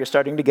said, now you're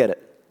starting to get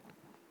it.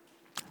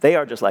 They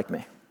are just like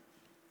me.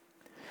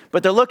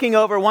 But they're looking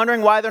over,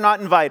 wondering why they're not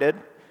invited,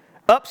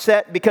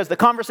 upset because the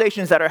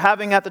conversations that are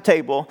having at the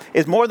table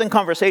is more than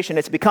conversation,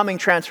 it's becoming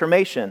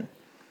transformation.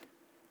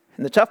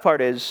 And the tough part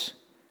is,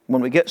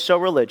 when we get so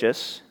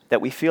religious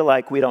that we feel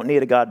like we don't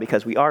need a God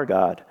because we are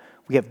God,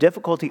 we have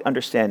difficulty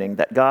understanding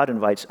that God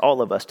invites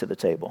all of us to the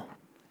table.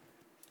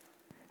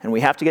 And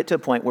we have to get to a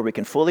point where we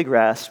can fully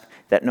grasp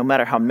that no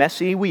matter how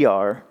messy we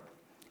are,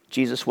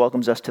 Jesus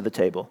welcomes us to the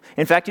table.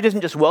 In fact, he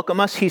doesn't just welcome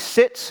us, he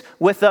sits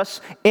with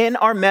us in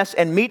our mess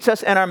and meets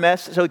us in our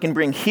mess so he can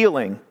bring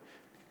healing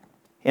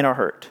in our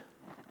hurt.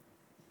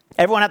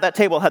 Everyone at that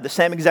table had the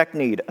same exact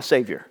need, a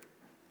Savior.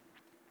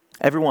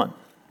 Everyone.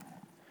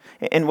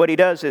 And what he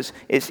does is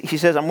he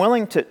says, I'm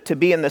willing to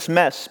be in this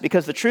mess,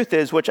 because the truth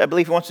is, which I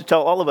believe he wants to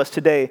tell all of us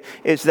today,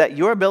 is that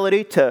your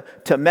ability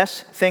to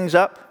mess things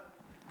up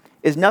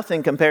is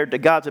nothing compared to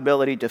God's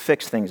ability to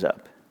fix things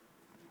up.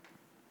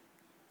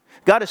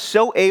 God is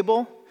so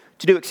able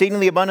to do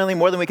exceedingly abundantly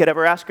more than we could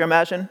ever ask or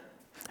imagine,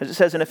 as it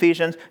says in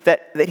Ephesians,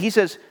 that he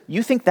says,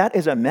 you think that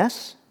is a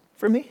mess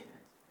for me?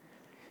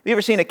 Have you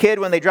ever seen a kid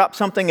when they drop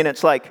something and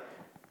it's like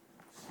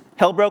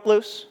hell broke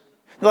loose?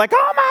 They're like,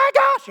 oh my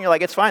gosh. And you're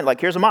like, it's fine. Like,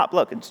 here's a mop.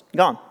 Look, it's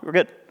gone. We're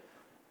good.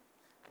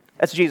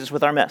 That's Jesus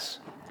with our mess.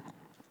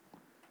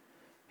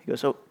 He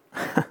goes, so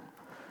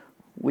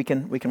we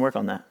can work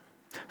on that.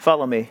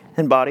 Follow me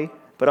in body,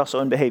 but also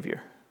in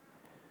behavior.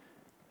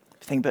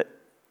 But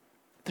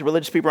the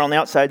religious people are on the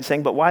outside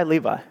saying, but why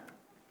Levi?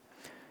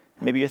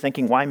 Maybe you're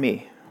thinking, why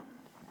me?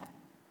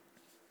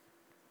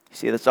 You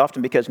see, that's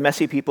often because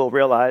messy people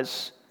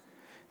realize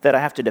that I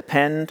have to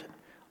depend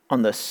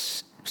on the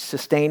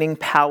sustaining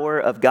power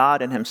of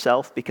God and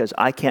himself, because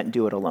I can't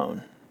do it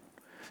alone.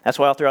 That's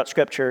why all throughout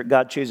Scripture,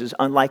 God chooses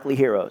unlikely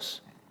heroes.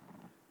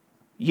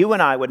 You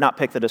and I would not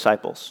pick the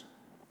disciples.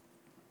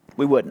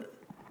 We wouldn't.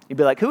 You'd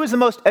be like, who is the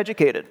most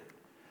educated?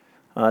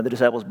 The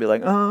disciples would be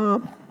like,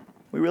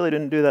 we really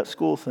didn't do that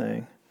school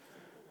thing.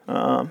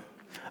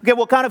 Okay,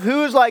 well, kind of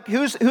who's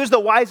the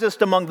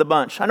wisest among the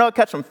bunch? I know I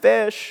catch some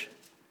fish.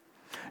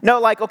 No,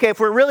 like, okay, if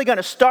we're really going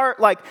to start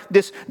like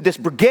this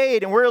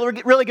brigade and we're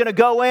really going to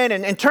go in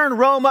and turn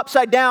Rome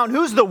upside down,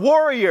 who's the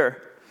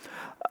warrior?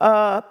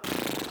 I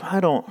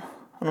don't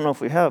know if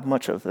we have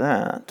much of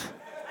that.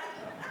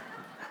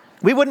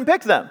 We wouldn't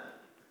pick them.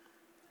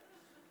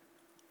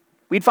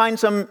 We'd find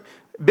some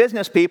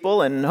business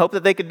people and hope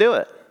that they could do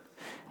it.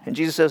 And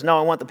Jesus says, no,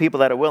 I want the people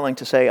that are willing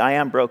to say, I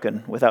am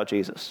broken without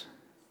Jesus.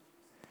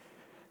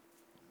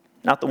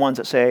 Not the ones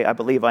that say, I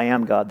believe I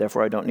am God,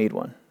 therefore I don't need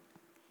one.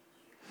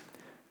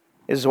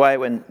 This is why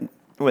when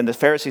the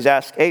Pharisees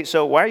ask, hey,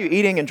 so why are you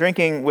eating and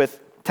drinking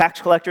with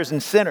tax collectors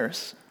and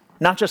sinners?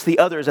 Not just the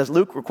others, as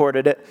Luke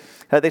recorded it.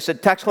 They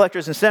said tax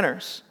collectors and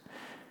sinners.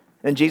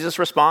 And Jesus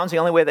responds, the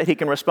only way that he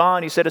can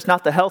respond, he said, it's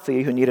not the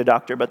healthy who need a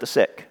doctor, but the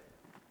sick.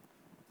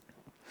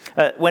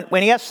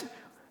 When he asked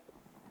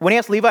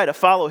Levi to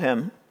follow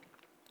him,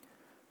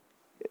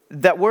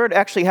 that word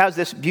actually has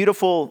this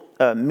beautiful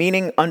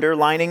meaning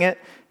underlining it.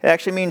 It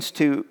actually means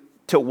to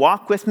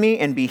walk with me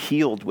and be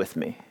healed with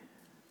me.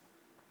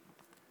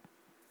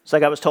 It's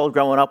like I was told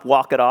growing up,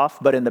 walk it off,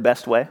 but in the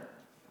best way.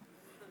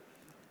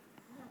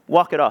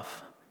 Walk it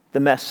off. The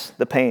mess,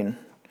 the pain,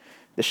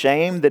 the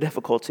shame, the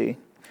difficulty,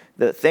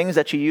 the things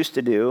that you used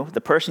to do,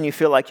 the person you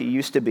feel like you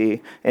used to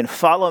be, and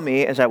follow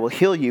me as I will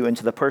heal you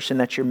into the person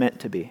that you're meant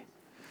to be.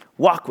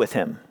 Walk with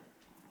him.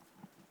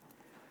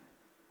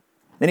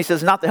 Then he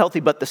says, not the healthy,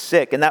 but the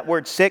sick. And that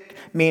word sick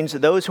means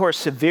those who are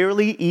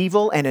severely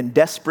evil and in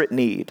desperate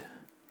need.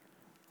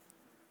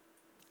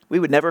 We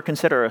would never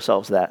consider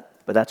ourselves that,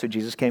 but that's what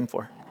Jesus came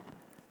for.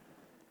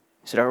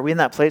 He said, are we in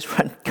that place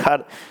where,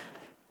 God,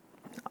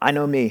 I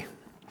know me,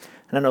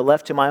 and I know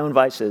left to my own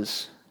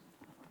vices,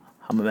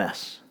 I'm a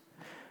mess.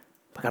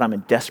 But God, I'm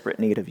in desperate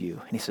need of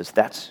you. And he says,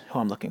 that's who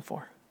I'm looking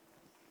for.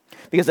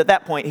 Because at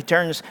that point, he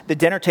turns the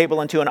dinner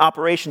table into an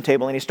operation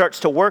table, and he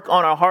starts to work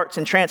on our hearts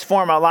and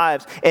transform our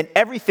lives, and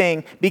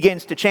everything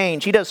begins to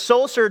change. He does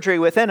soul surgery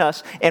within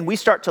us, and we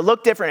start to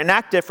look different and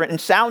act different and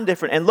sound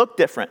different and look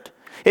different.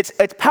 It's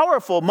a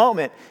powerful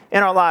moment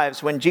in our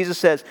lives when Jesus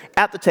says,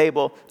 at the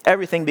table,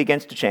 everything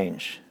begins to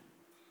change.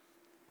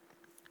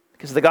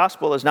 Because the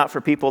gospel is not for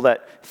people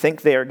that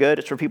think they are good,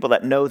 it's for people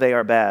that know they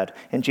are bad.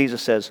 And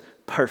Jesus says,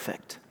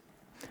 perfect.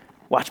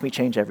 Watch me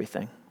change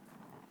everything.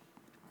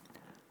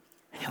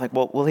 And you're like,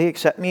 well, will he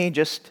accept me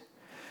just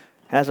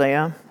as I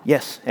am?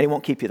 Yes, and he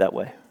won't keep you that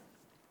way.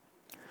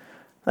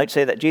 I'd like to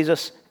say that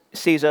Jesus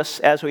sees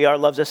us as we are,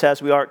 loves us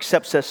as we are,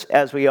 accepts us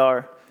as we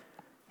are,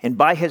 and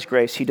by his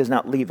grace, he does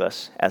not leave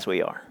us as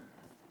we are.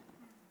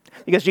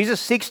 Because Jesus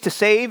seeks to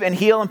save and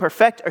heal and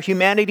perfect our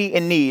humanity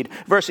in need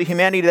versus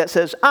humanity that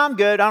says, I'm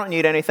good, I don't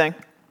need anything.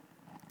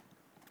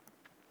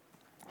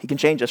 He can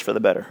change us for the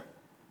better.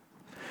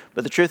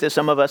 But the truth is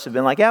some of us have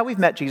been like, yeah, we've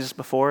met Jesus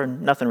before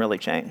and nothing really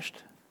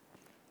changed.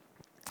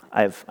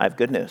 I have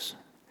good news.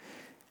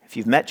 If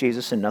you've met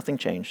Jesus and nothing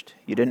changed,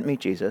 you didn't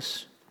meet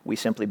Jesus, we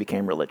simply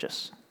became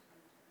religious.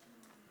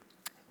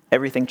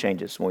 Everything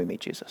changes when we meet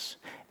Jesus.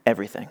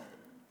 Everything.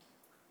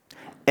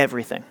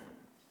 Everything.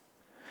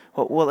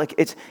 Well,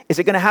 is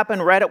it going to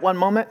happen right at one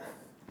moment?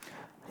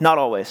 Not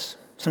always.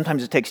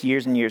 Sometimes it takes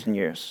years and years and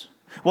years.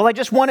 Well, I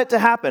just want it to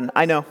happen.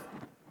 I know.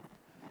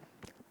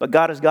 But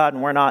God is God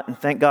and we're not, and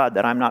thank God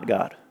that I'm not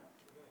God.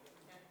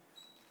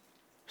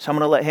 So I'm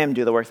going to let him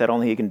do the work that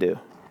only he can do.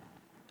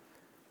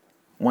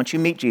 Once you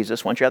meet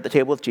Jesus, once you're at the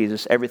table with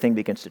Jesus, everything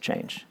begins to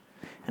change.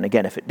 And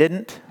again, if it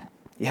didn't,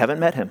 you haven't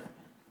met him.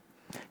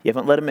 You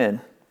haven't let him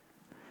in.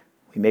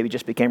 We maybe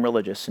just became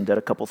religious and did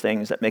a couple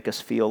things that make us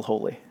feel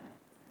holy.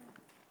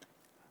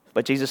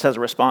 But Jesus has a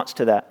response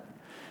to that.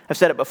 I've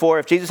said it before,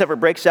 if Jesus ever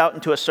breaks out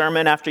into a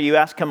sermon after you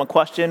ask him a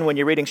question when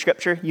you're reading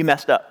scripture, you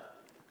messed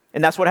up.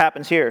 And that's what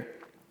happens here.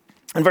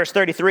 In verse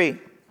 33,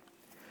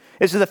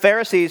 this is the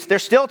Pharisees, they're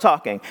still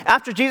talking.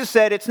 After Jesus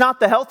said, it's not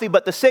the healthy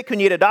but the sick who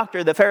need a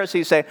doctor, the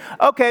Pharisees say,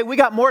 okay, we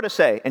got more to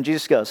say. And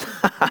Jesus goes,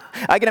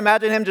 I can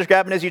imagine him just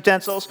grabbing his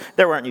utensils.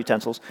 There weren't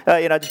utensils.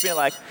 Just being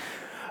like,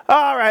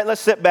 all right, let's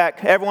sit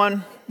back.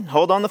 Everyone,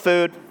 hold on the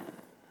food.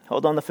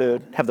 Hold on the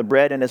food. Have the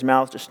bread in his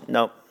mouth. Just,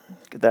 nope.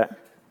 Get that.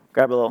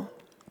 Grab a little.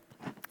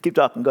 Keep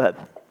talking. Go ahead.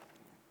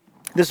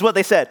 This is what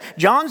they said.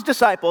 John's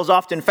disciples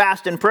often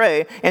fast and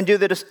pray, and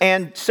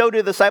so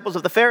do the disciples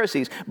of the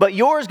Pharisees. But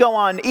yours go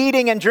on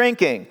eating and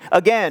drinking.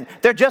 Again,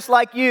 they're just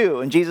like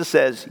you. And Jesus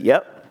says,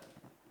 yep.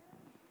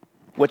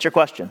 What's your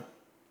question?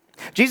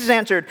 Jesus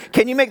answered,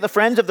 can you make the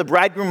friends of the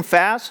bridegroom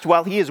fast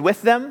while he is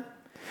with them?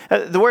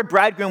 The word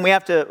bridegroom, we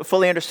have to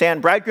fully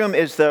understand. Bridegroom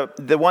is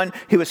the one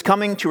who is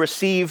coming to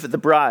receive the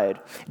bride.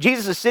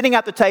 Jesus is sitting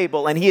at the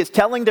table, and he is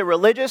telling the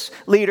religious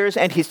leaders,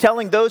 and he's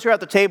telling those who are at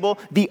the table,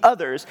 the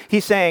others,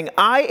 he's saying,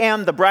 I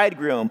am the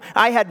bridegroom.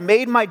 I had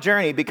made my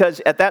journey,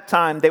 because at that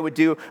time, they would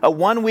do a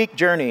 1-week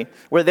journey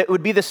where there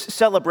would be this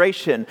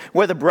celebration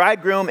where the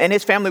bridegroom and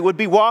his family would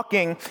be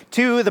walking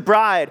to the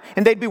bride,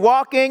 and they'd be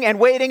walking and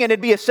waiting, and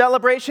it'd be a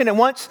celebration, and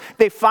once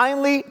they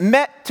finally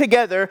met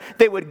together,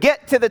 they would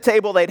get to the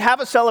table, they'd have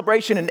a celebration,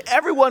 and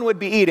everyone would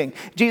be eating.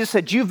 Jesus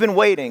said, you've been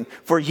waiting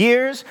for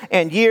years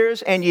and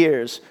years and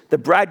years. The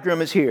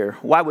bridegroom is here.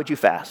 Why would you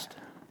fast?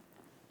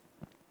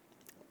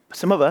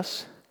 Some of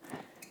us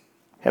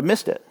have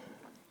missed it.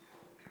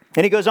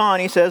 And he goes on,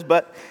 he says,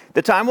 but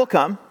the time will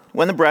come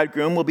when the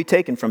bridegroom will be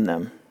taken from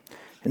them.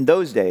 In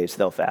those days,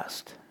 they'll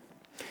fast.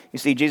 You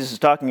see, Jesus is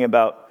talking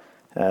about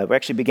we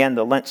actually began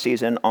the Lent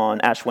season on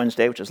Ash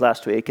Wednesday, which was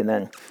last week, and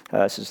then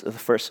this is the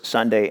first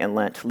Sunday in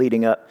Lent,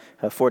 leading up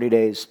 40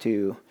 days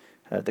to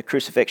the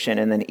crucifixion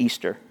and then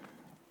Easter.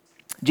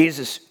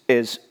 Jesus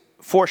is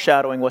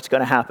foreshadowing what's going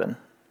to happen.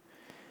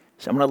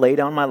 So I'm going to lay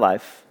down my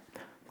life.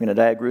 I'm going to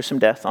die a gruesome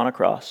death on a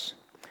cross,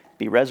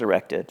 be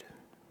resurrected,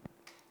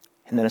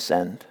 and then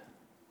ascend.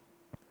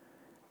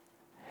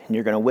 And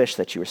you're going to wish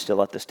that you were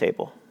still at this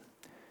table.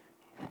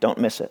 Don't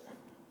miss it.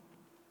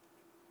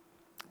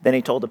 Then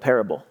he told a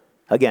parable.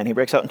 Again, he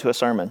breaks out into a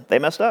sermon. They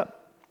messed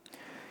up.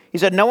 He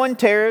said, no one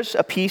tears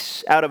a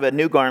piece out of a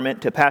new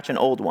garment to patch an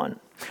old one.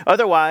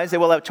 Otherwise, they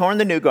will have torn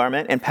the new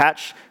garment, and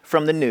patch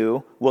from the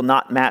new will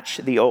not match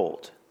the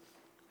old.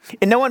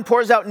 And no one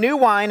pours out new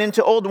wine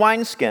into old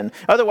wineskin.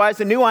 Otherwise,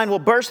 the new wine will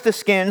burst the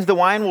skins, the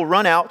wine will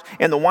run out,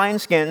 and the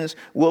wineskins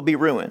will be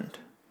ruined.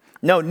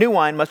 No, new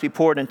wine must be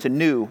poured into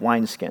new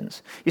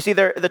wineskins. You see,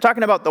 they're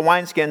talking about the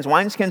wineskins.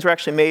 Wineskins were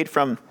actually made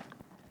from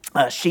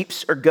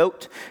sheep's or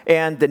goat,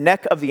 and the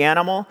neck of the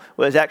animal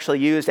was actually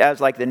used as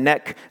like the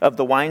neck of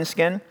the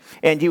wineskin.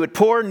 And you would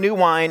pour new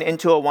wine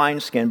into a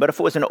wineskin, but if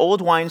it was an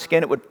old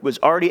wineskin, it was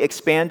already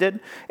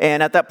expanded,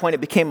 and at that point it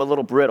became a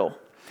little brittle.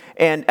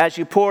 And as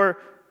you pour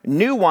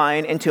new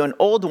wine into an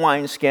old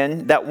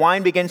wineskin, that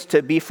wine begins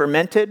to be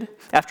fermented.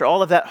 After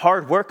all of that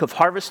hard work of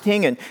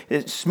harvesting and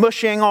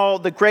smushing all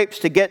the grapes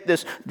to get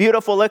this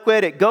beautiful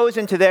liquid, it goes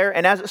into there,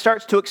 and as it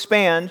starts to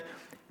expand,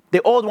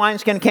 the old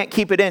wineskin can't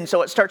keep it in,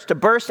 so it starts to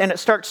burst and it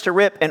starts to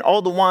rip, and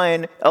all the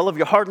wine, all of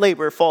your hard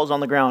labor falls on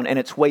the ground, and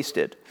it's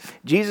wasted.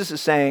 Jesus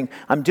is saying,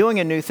 I'm doing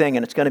a new thing,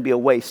 and it's going to be a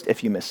waste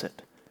if you miss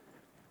it.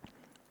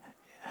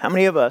 How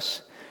many of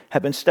us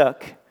have been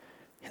stuck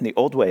in the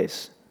old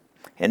ways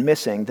and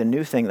missing the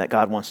new thing that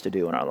God wants to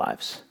do in our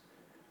lives?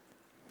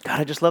 God,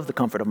 I just love the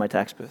comfort of my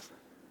tax booth.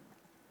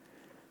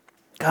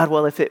 God,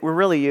 well, if it were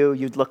really you,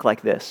 you'd look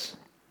like this.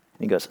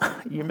 And he goes,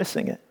 you're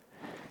missing it.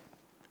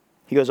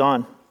 He goes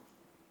on.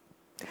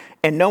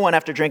 And no one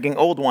after drinking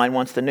old wine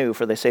wants the new,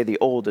 for they say the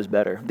old is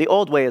better. The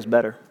old way is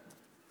better.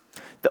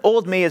 The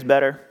old me is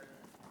better.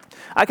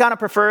 I kind of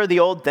prefer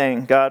the old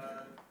thing, God.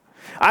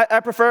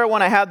 I prefer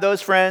when I had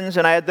those friends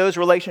and I had those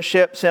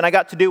relationships and I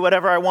got to do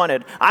whatever I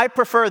wanted. I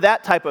prefer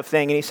that type of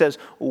thing. And he says,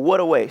 what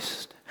a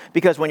waste.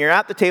 Because when you're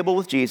at the table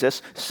with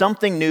Jesus,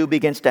 something new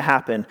begins to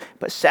happen.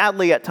 But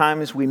sadly, at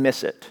times, we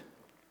miss it.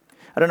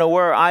 I don't know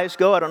where our eyes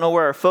go. I don't know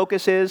where our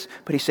focus is.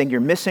 But he's saying, you're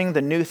missing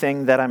the new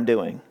thing that I'm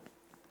doing.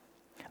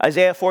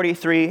 Isaiah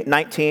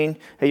 43:19.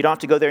 You don't have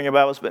to go there in your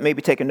Bibles, but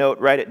maybe take a note,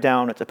 write it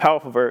down. It's a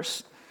powerful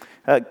verse.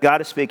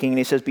 God is speaking, and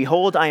he says,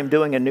 behold, I am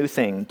doing a new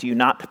thing. Do you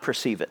not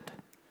perceive it?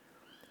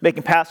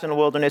 Making paths in the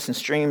wilderness and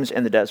streams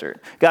in the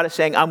desert. God is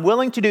saying, I'm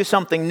willing to do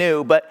something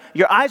new, but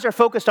your eyes are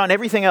focused on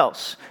everything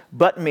else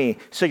but me,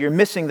 so you're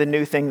missing the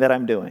new thing that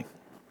I'm doing.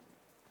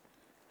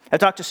 I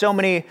talked to so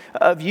many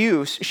of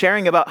you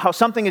sharing about how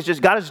something is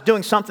just, God is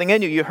doing something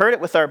in you. You heard it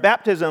with our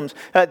baptisms.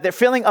 They're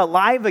feeling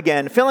alive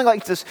again, feeling like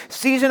it's this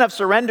season of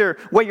surrender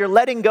where you're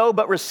letting go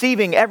but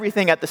receiving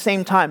everything at the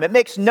same time. It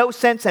makes no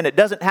sense and it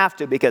doesn't have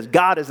to because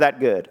God is that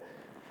good.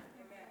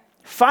 Amen.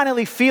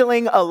 Finally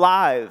feeling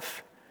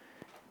alive.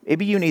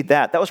 Maybe you need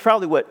that. That was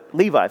probably what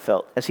Levi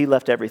felt as he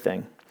left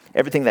everything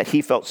that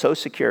he felt so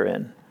secure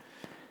in.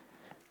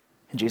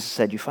 And Jesus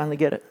said, you finally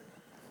get it.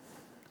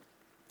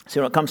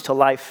 So when it comes to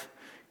life,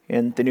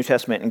 in the New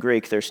Testament in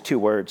Greek, there's two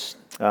words.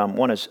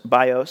 One is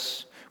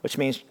bios, which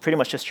means pretty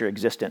much just your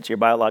existence, your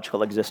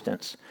biological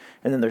existence.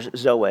 And then there's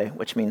zoe,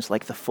 which means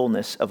like the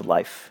fullness of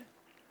life.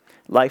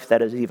 Life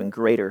that is even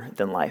greater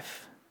than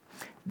life.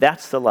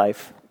 That's the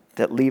life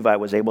that Levi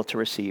was able to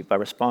receive by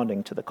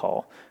responding to the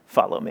call,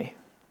 follow me.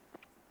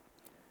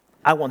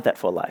 I want that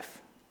full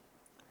life.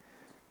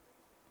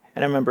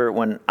 And I remember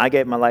when I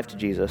gave my life to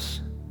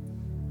Jesus,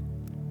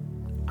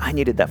 I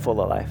needed that full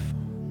life.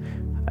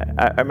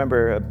 I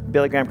remember a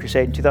Billy Graham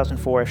crusade in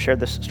 2004. I've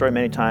shared this story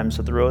many times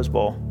at the Rose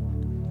Bowl.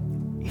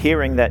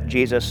 Hearing that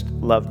Jesus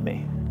loved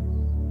me.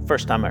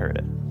 First time I heard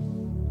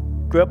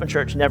it. Grew up in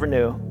church, never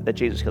knew that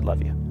Jesus could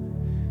love you.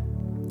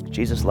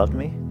 Jesus loved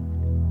me.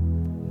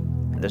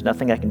 And there's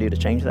nothing I can do to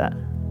change that.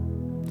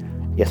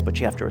 Yes, but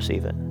you have to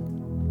receive it.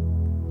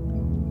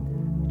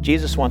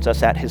 Jesus wants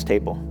us at his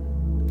table.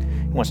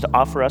 He wants to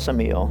offer us a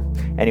meal,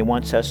 and he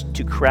wants us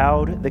to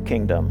crowd the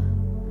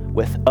kingdom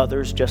with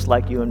others just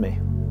like you and me.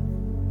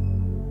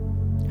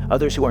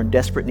 Others who are in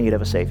desperate need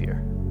of a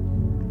Savior.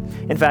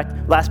 In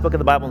fact, last book of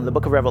the Bible, in the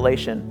book of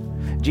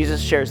Revelation,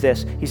 Jesus shares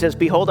this. He says,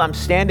 behold, I'm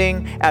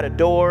standing at a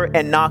door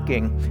and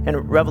knocking. In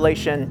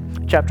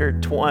Revelation chapter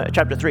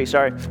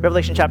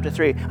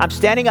 3, I'm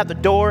standing at the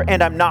door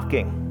and I'm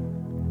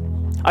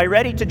knocking. Are you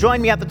ready to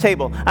join me at the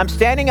table? I'm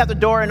standing at the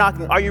door and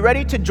knocking. Are you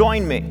ready to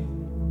join me?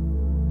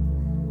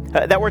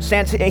 That word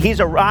stands,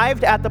 he's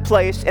arrived at the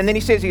place, and then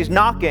he says he's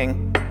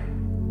knocking.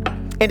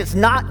 And it's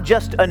not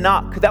just a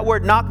knock. That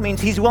word knock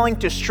means he's willing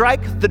to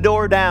strike the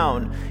door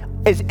down.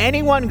 Is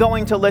anyone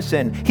going to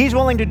listen? He's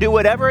willing to do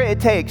whatever it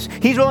takes.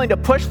 He's willing to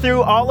push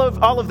through all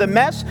of the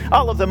mess,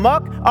 all of the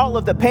muck, all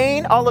of the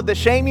pain, all of the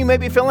shame you may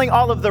be feeling,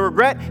 all of the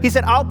regret. He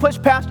said, I'll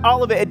push past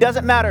all of it. It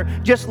doesn't matter.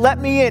 Just let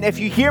me in. If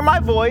you hear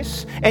my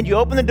voice and you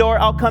open the door,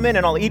 I'll come in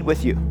and I'll eat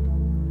with you.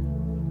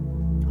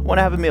 I want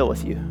to have a meal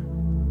with you.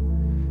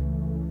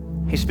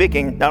 He's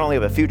speaking not only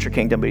of a future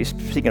kingdom, but he's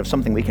speaking of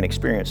something we can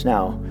experience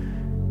now.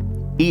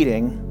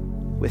 Eating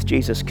with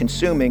Jesus,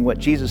 consuming what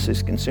Jesus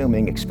is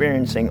consuming,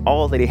 experiencing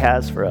all that he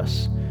has for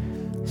us.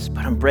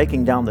 But I'm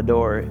breaking down the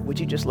door. Would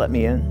you just let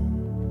me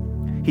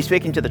in? He's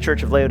speaking to the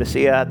church of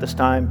Laodicea at this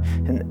time,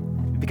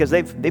 and because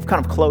they've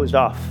kind of closed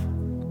off.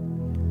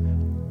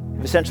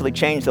 They've essentially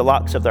changed the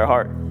locks of their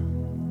heart,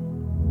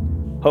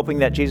 hoping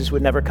that Jesus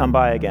would never come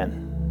by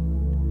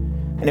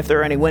again. And if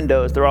there are any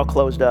windows, they're all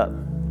closed up.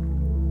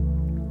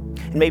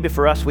 And maybe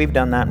for us, we've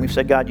done that, and we've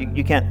said, God,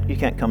 you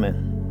can't come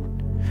in.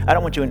 I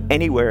don't want you in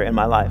anywhere in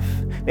my life.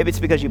 Maybe it's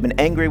because you've been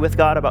angry with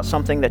God about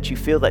something that you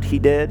feel that he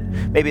did.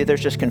 Maybe there's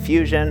just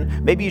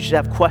confusion. Maybe you just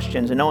have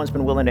questions and no one's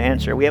been willing to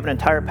answer. We have an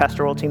entire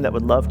pastoral team that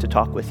would love to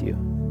talk with you.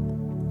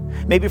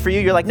 Maybe for you,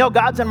 you're like, no,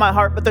 God's in my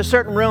heart, but there's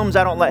certain rooms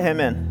I don't let him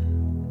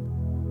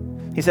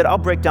in. He said, I'll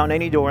break down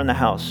any door in the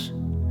house,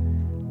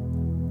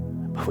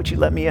 but would you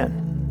let me in?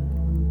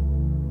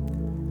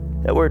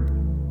 That word,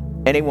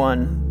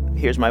 anyone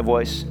hears my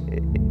voice,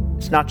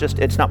 it's not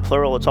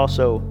plural, it's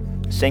also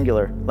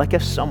singular. Like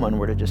if someone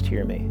were to just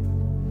hear me,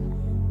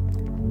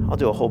 I'll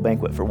do a whole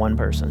banquet for one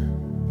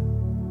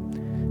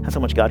person. That's how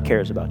much God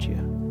cares about you.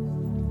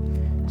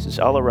 He says,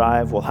 I'll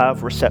arrive, we'll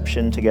have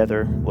reception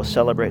together, we'll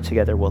celebrate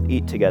together, we'll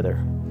eat together,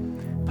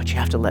 but you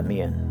have to let me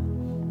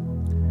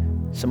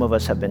in. Some of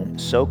us have been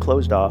so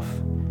closed off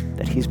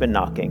that he's been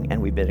knocking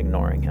and we've been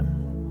ignoring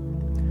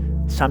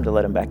him. It's time to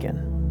let him back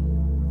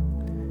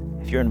in.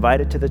 If you're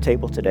invited to the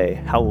table today,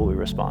 how will we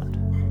respond?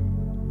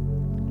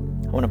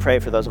 I want to pray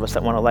for those of us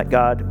that want to let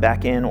God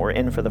back in or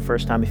in for the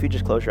first time. If you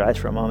just close your eyes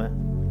for a moment.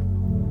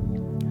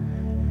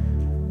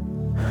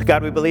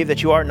 God, we believe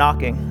that you are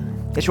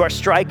knocking. that you are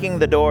striking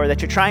the door,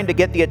 that you're trying to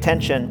get the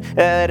attention,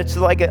 that it's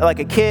like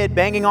a kid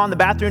banging on the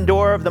bathroom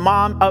door of the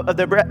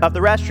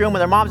restroom when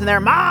their mom's in there.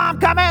 Mom,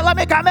 come in, let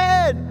me come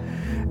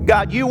in.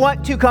 God, you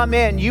want to come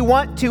in. You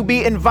want to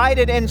be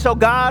invited in. So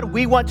God,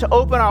 we want to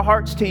open our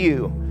hearts to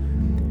you.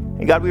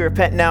 And God, we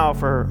repent now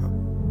for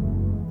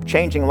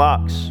changing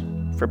locks,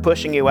 for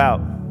pushing you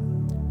out.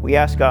 We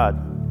ask God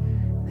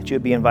that you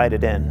would be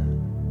invited in.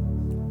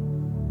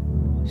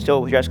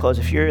 Still with your eyes closed,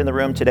 if you're in the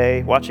room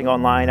today, watching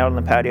online, out on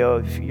the patio,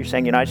 if you're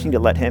saying, I just need to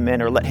let him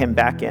in or let him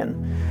back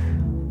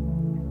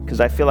in, because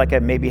I feel like I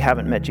maybe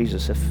haven't met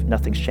Jesus if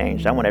nothing's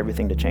changed. I want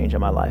everything to change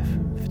in my life,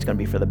 if it's going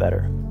to be for the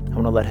better. I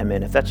want to let him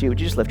in. If that's you, would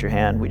you just lift your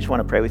hand? We just want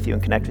to pray with you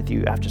and connect with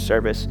you after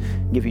service,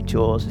 give you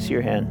tools. I see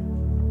your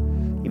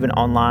hand. Even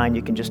online,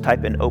 you can just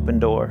type in open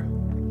door.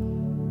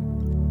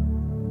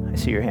 I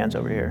see your hands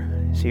over here.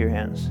 I see your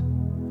hands.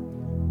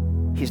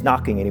 He's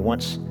knocking and he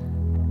wants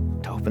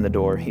to open the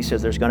door. He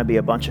says there's going to be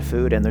a bunch of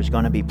food and there's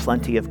going to be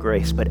plenty of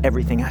grace, but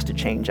everything has to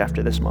change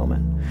after this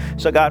moment.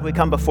 So God, we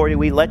come before you.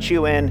 We let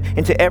you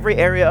into every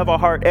area of our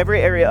heart,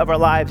 every area of our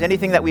lives,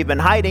 anything that we've been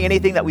hiding,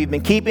 anything that we've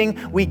been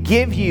keeping. We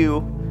give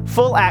you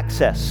full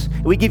access.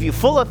 We give you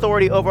full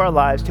authority over our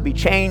lives to be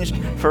changed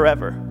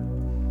forever.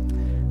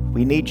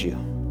 We need you,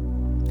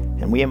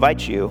 and we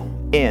invite you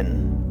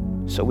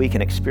in so we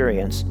can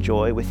experience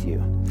joy with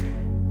you.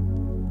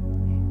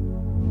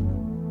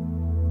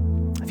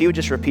 If you would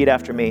just repeat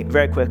after me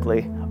very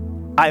quickly,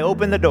 I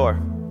open the door.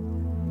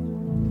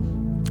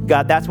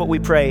 God, that's what we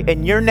pray.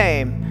 In your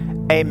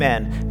name,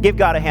 amen. Give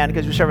God a hand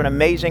because we serve an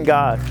amazing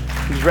God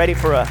who's ready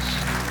for us.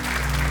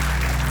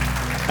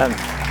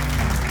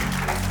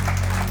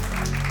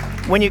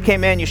 When you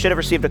came in, you should have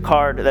received a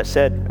card that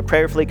said,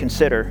 prayerfully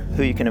consider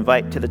who you can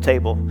invite to the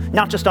table.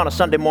 Not just on a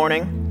Sunday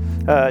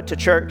morning to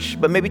church,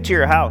 but maybe to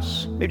your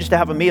house. Maybe just to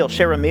have a meal,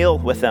 share a meal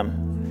with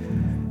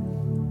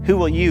them. Who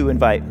will you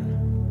invite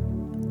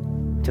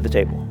to the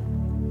table?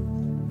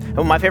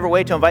 And my favorite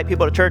way to invite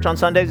people to church on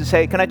Sundays is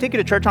say, can I take you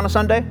to church on a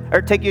Sunday?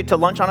 Or take you to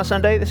lunch on a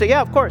Sunday? They say,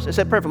 yeah, of course. I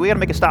said, perfect. We got to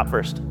make a stop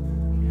first.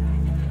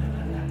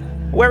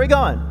 Where are we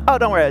going? Oh,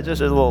 don't worry. It's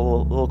just a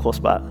little cool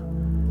spot.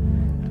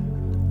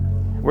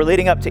 We're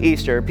leading up to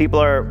Easter. People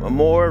are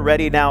more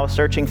ready now,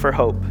 searching for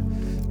hope.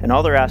 And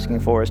all they're asking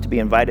for is to be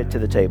invited to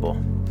the table.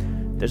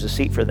 There's a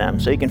seat for them.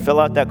 So you can fill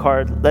out that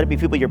card. Let it be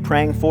people you're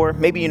praying for.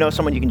 Maybe you know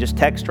someone you can just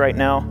text right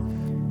now.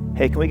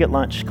 Hey, can we get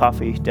lunch,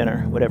 coffee,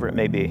 dinner, whatever it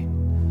may be?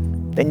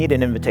 They need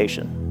an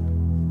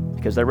invitation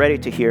because they're ready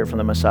to hear from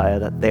the Messiah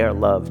that they are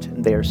loved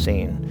and they are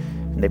seen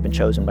and they've been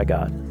chosen by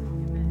God.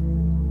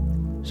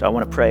 So I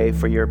want to pray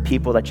for your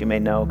people that you may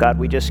know. God,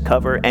 we just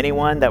cover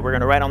anyone that we're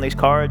going to write on these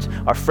cards,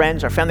 our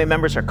friends, our family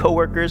members, our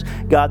coworkers.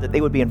 God, that they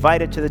would be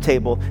invited to the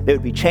table, they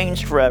would be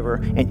changed forever,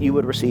 and you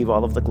would receive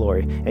all of the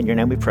glory. In your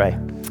name we pray.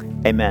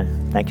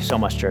 Amen. Thank you so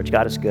much, church.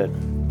 God is good.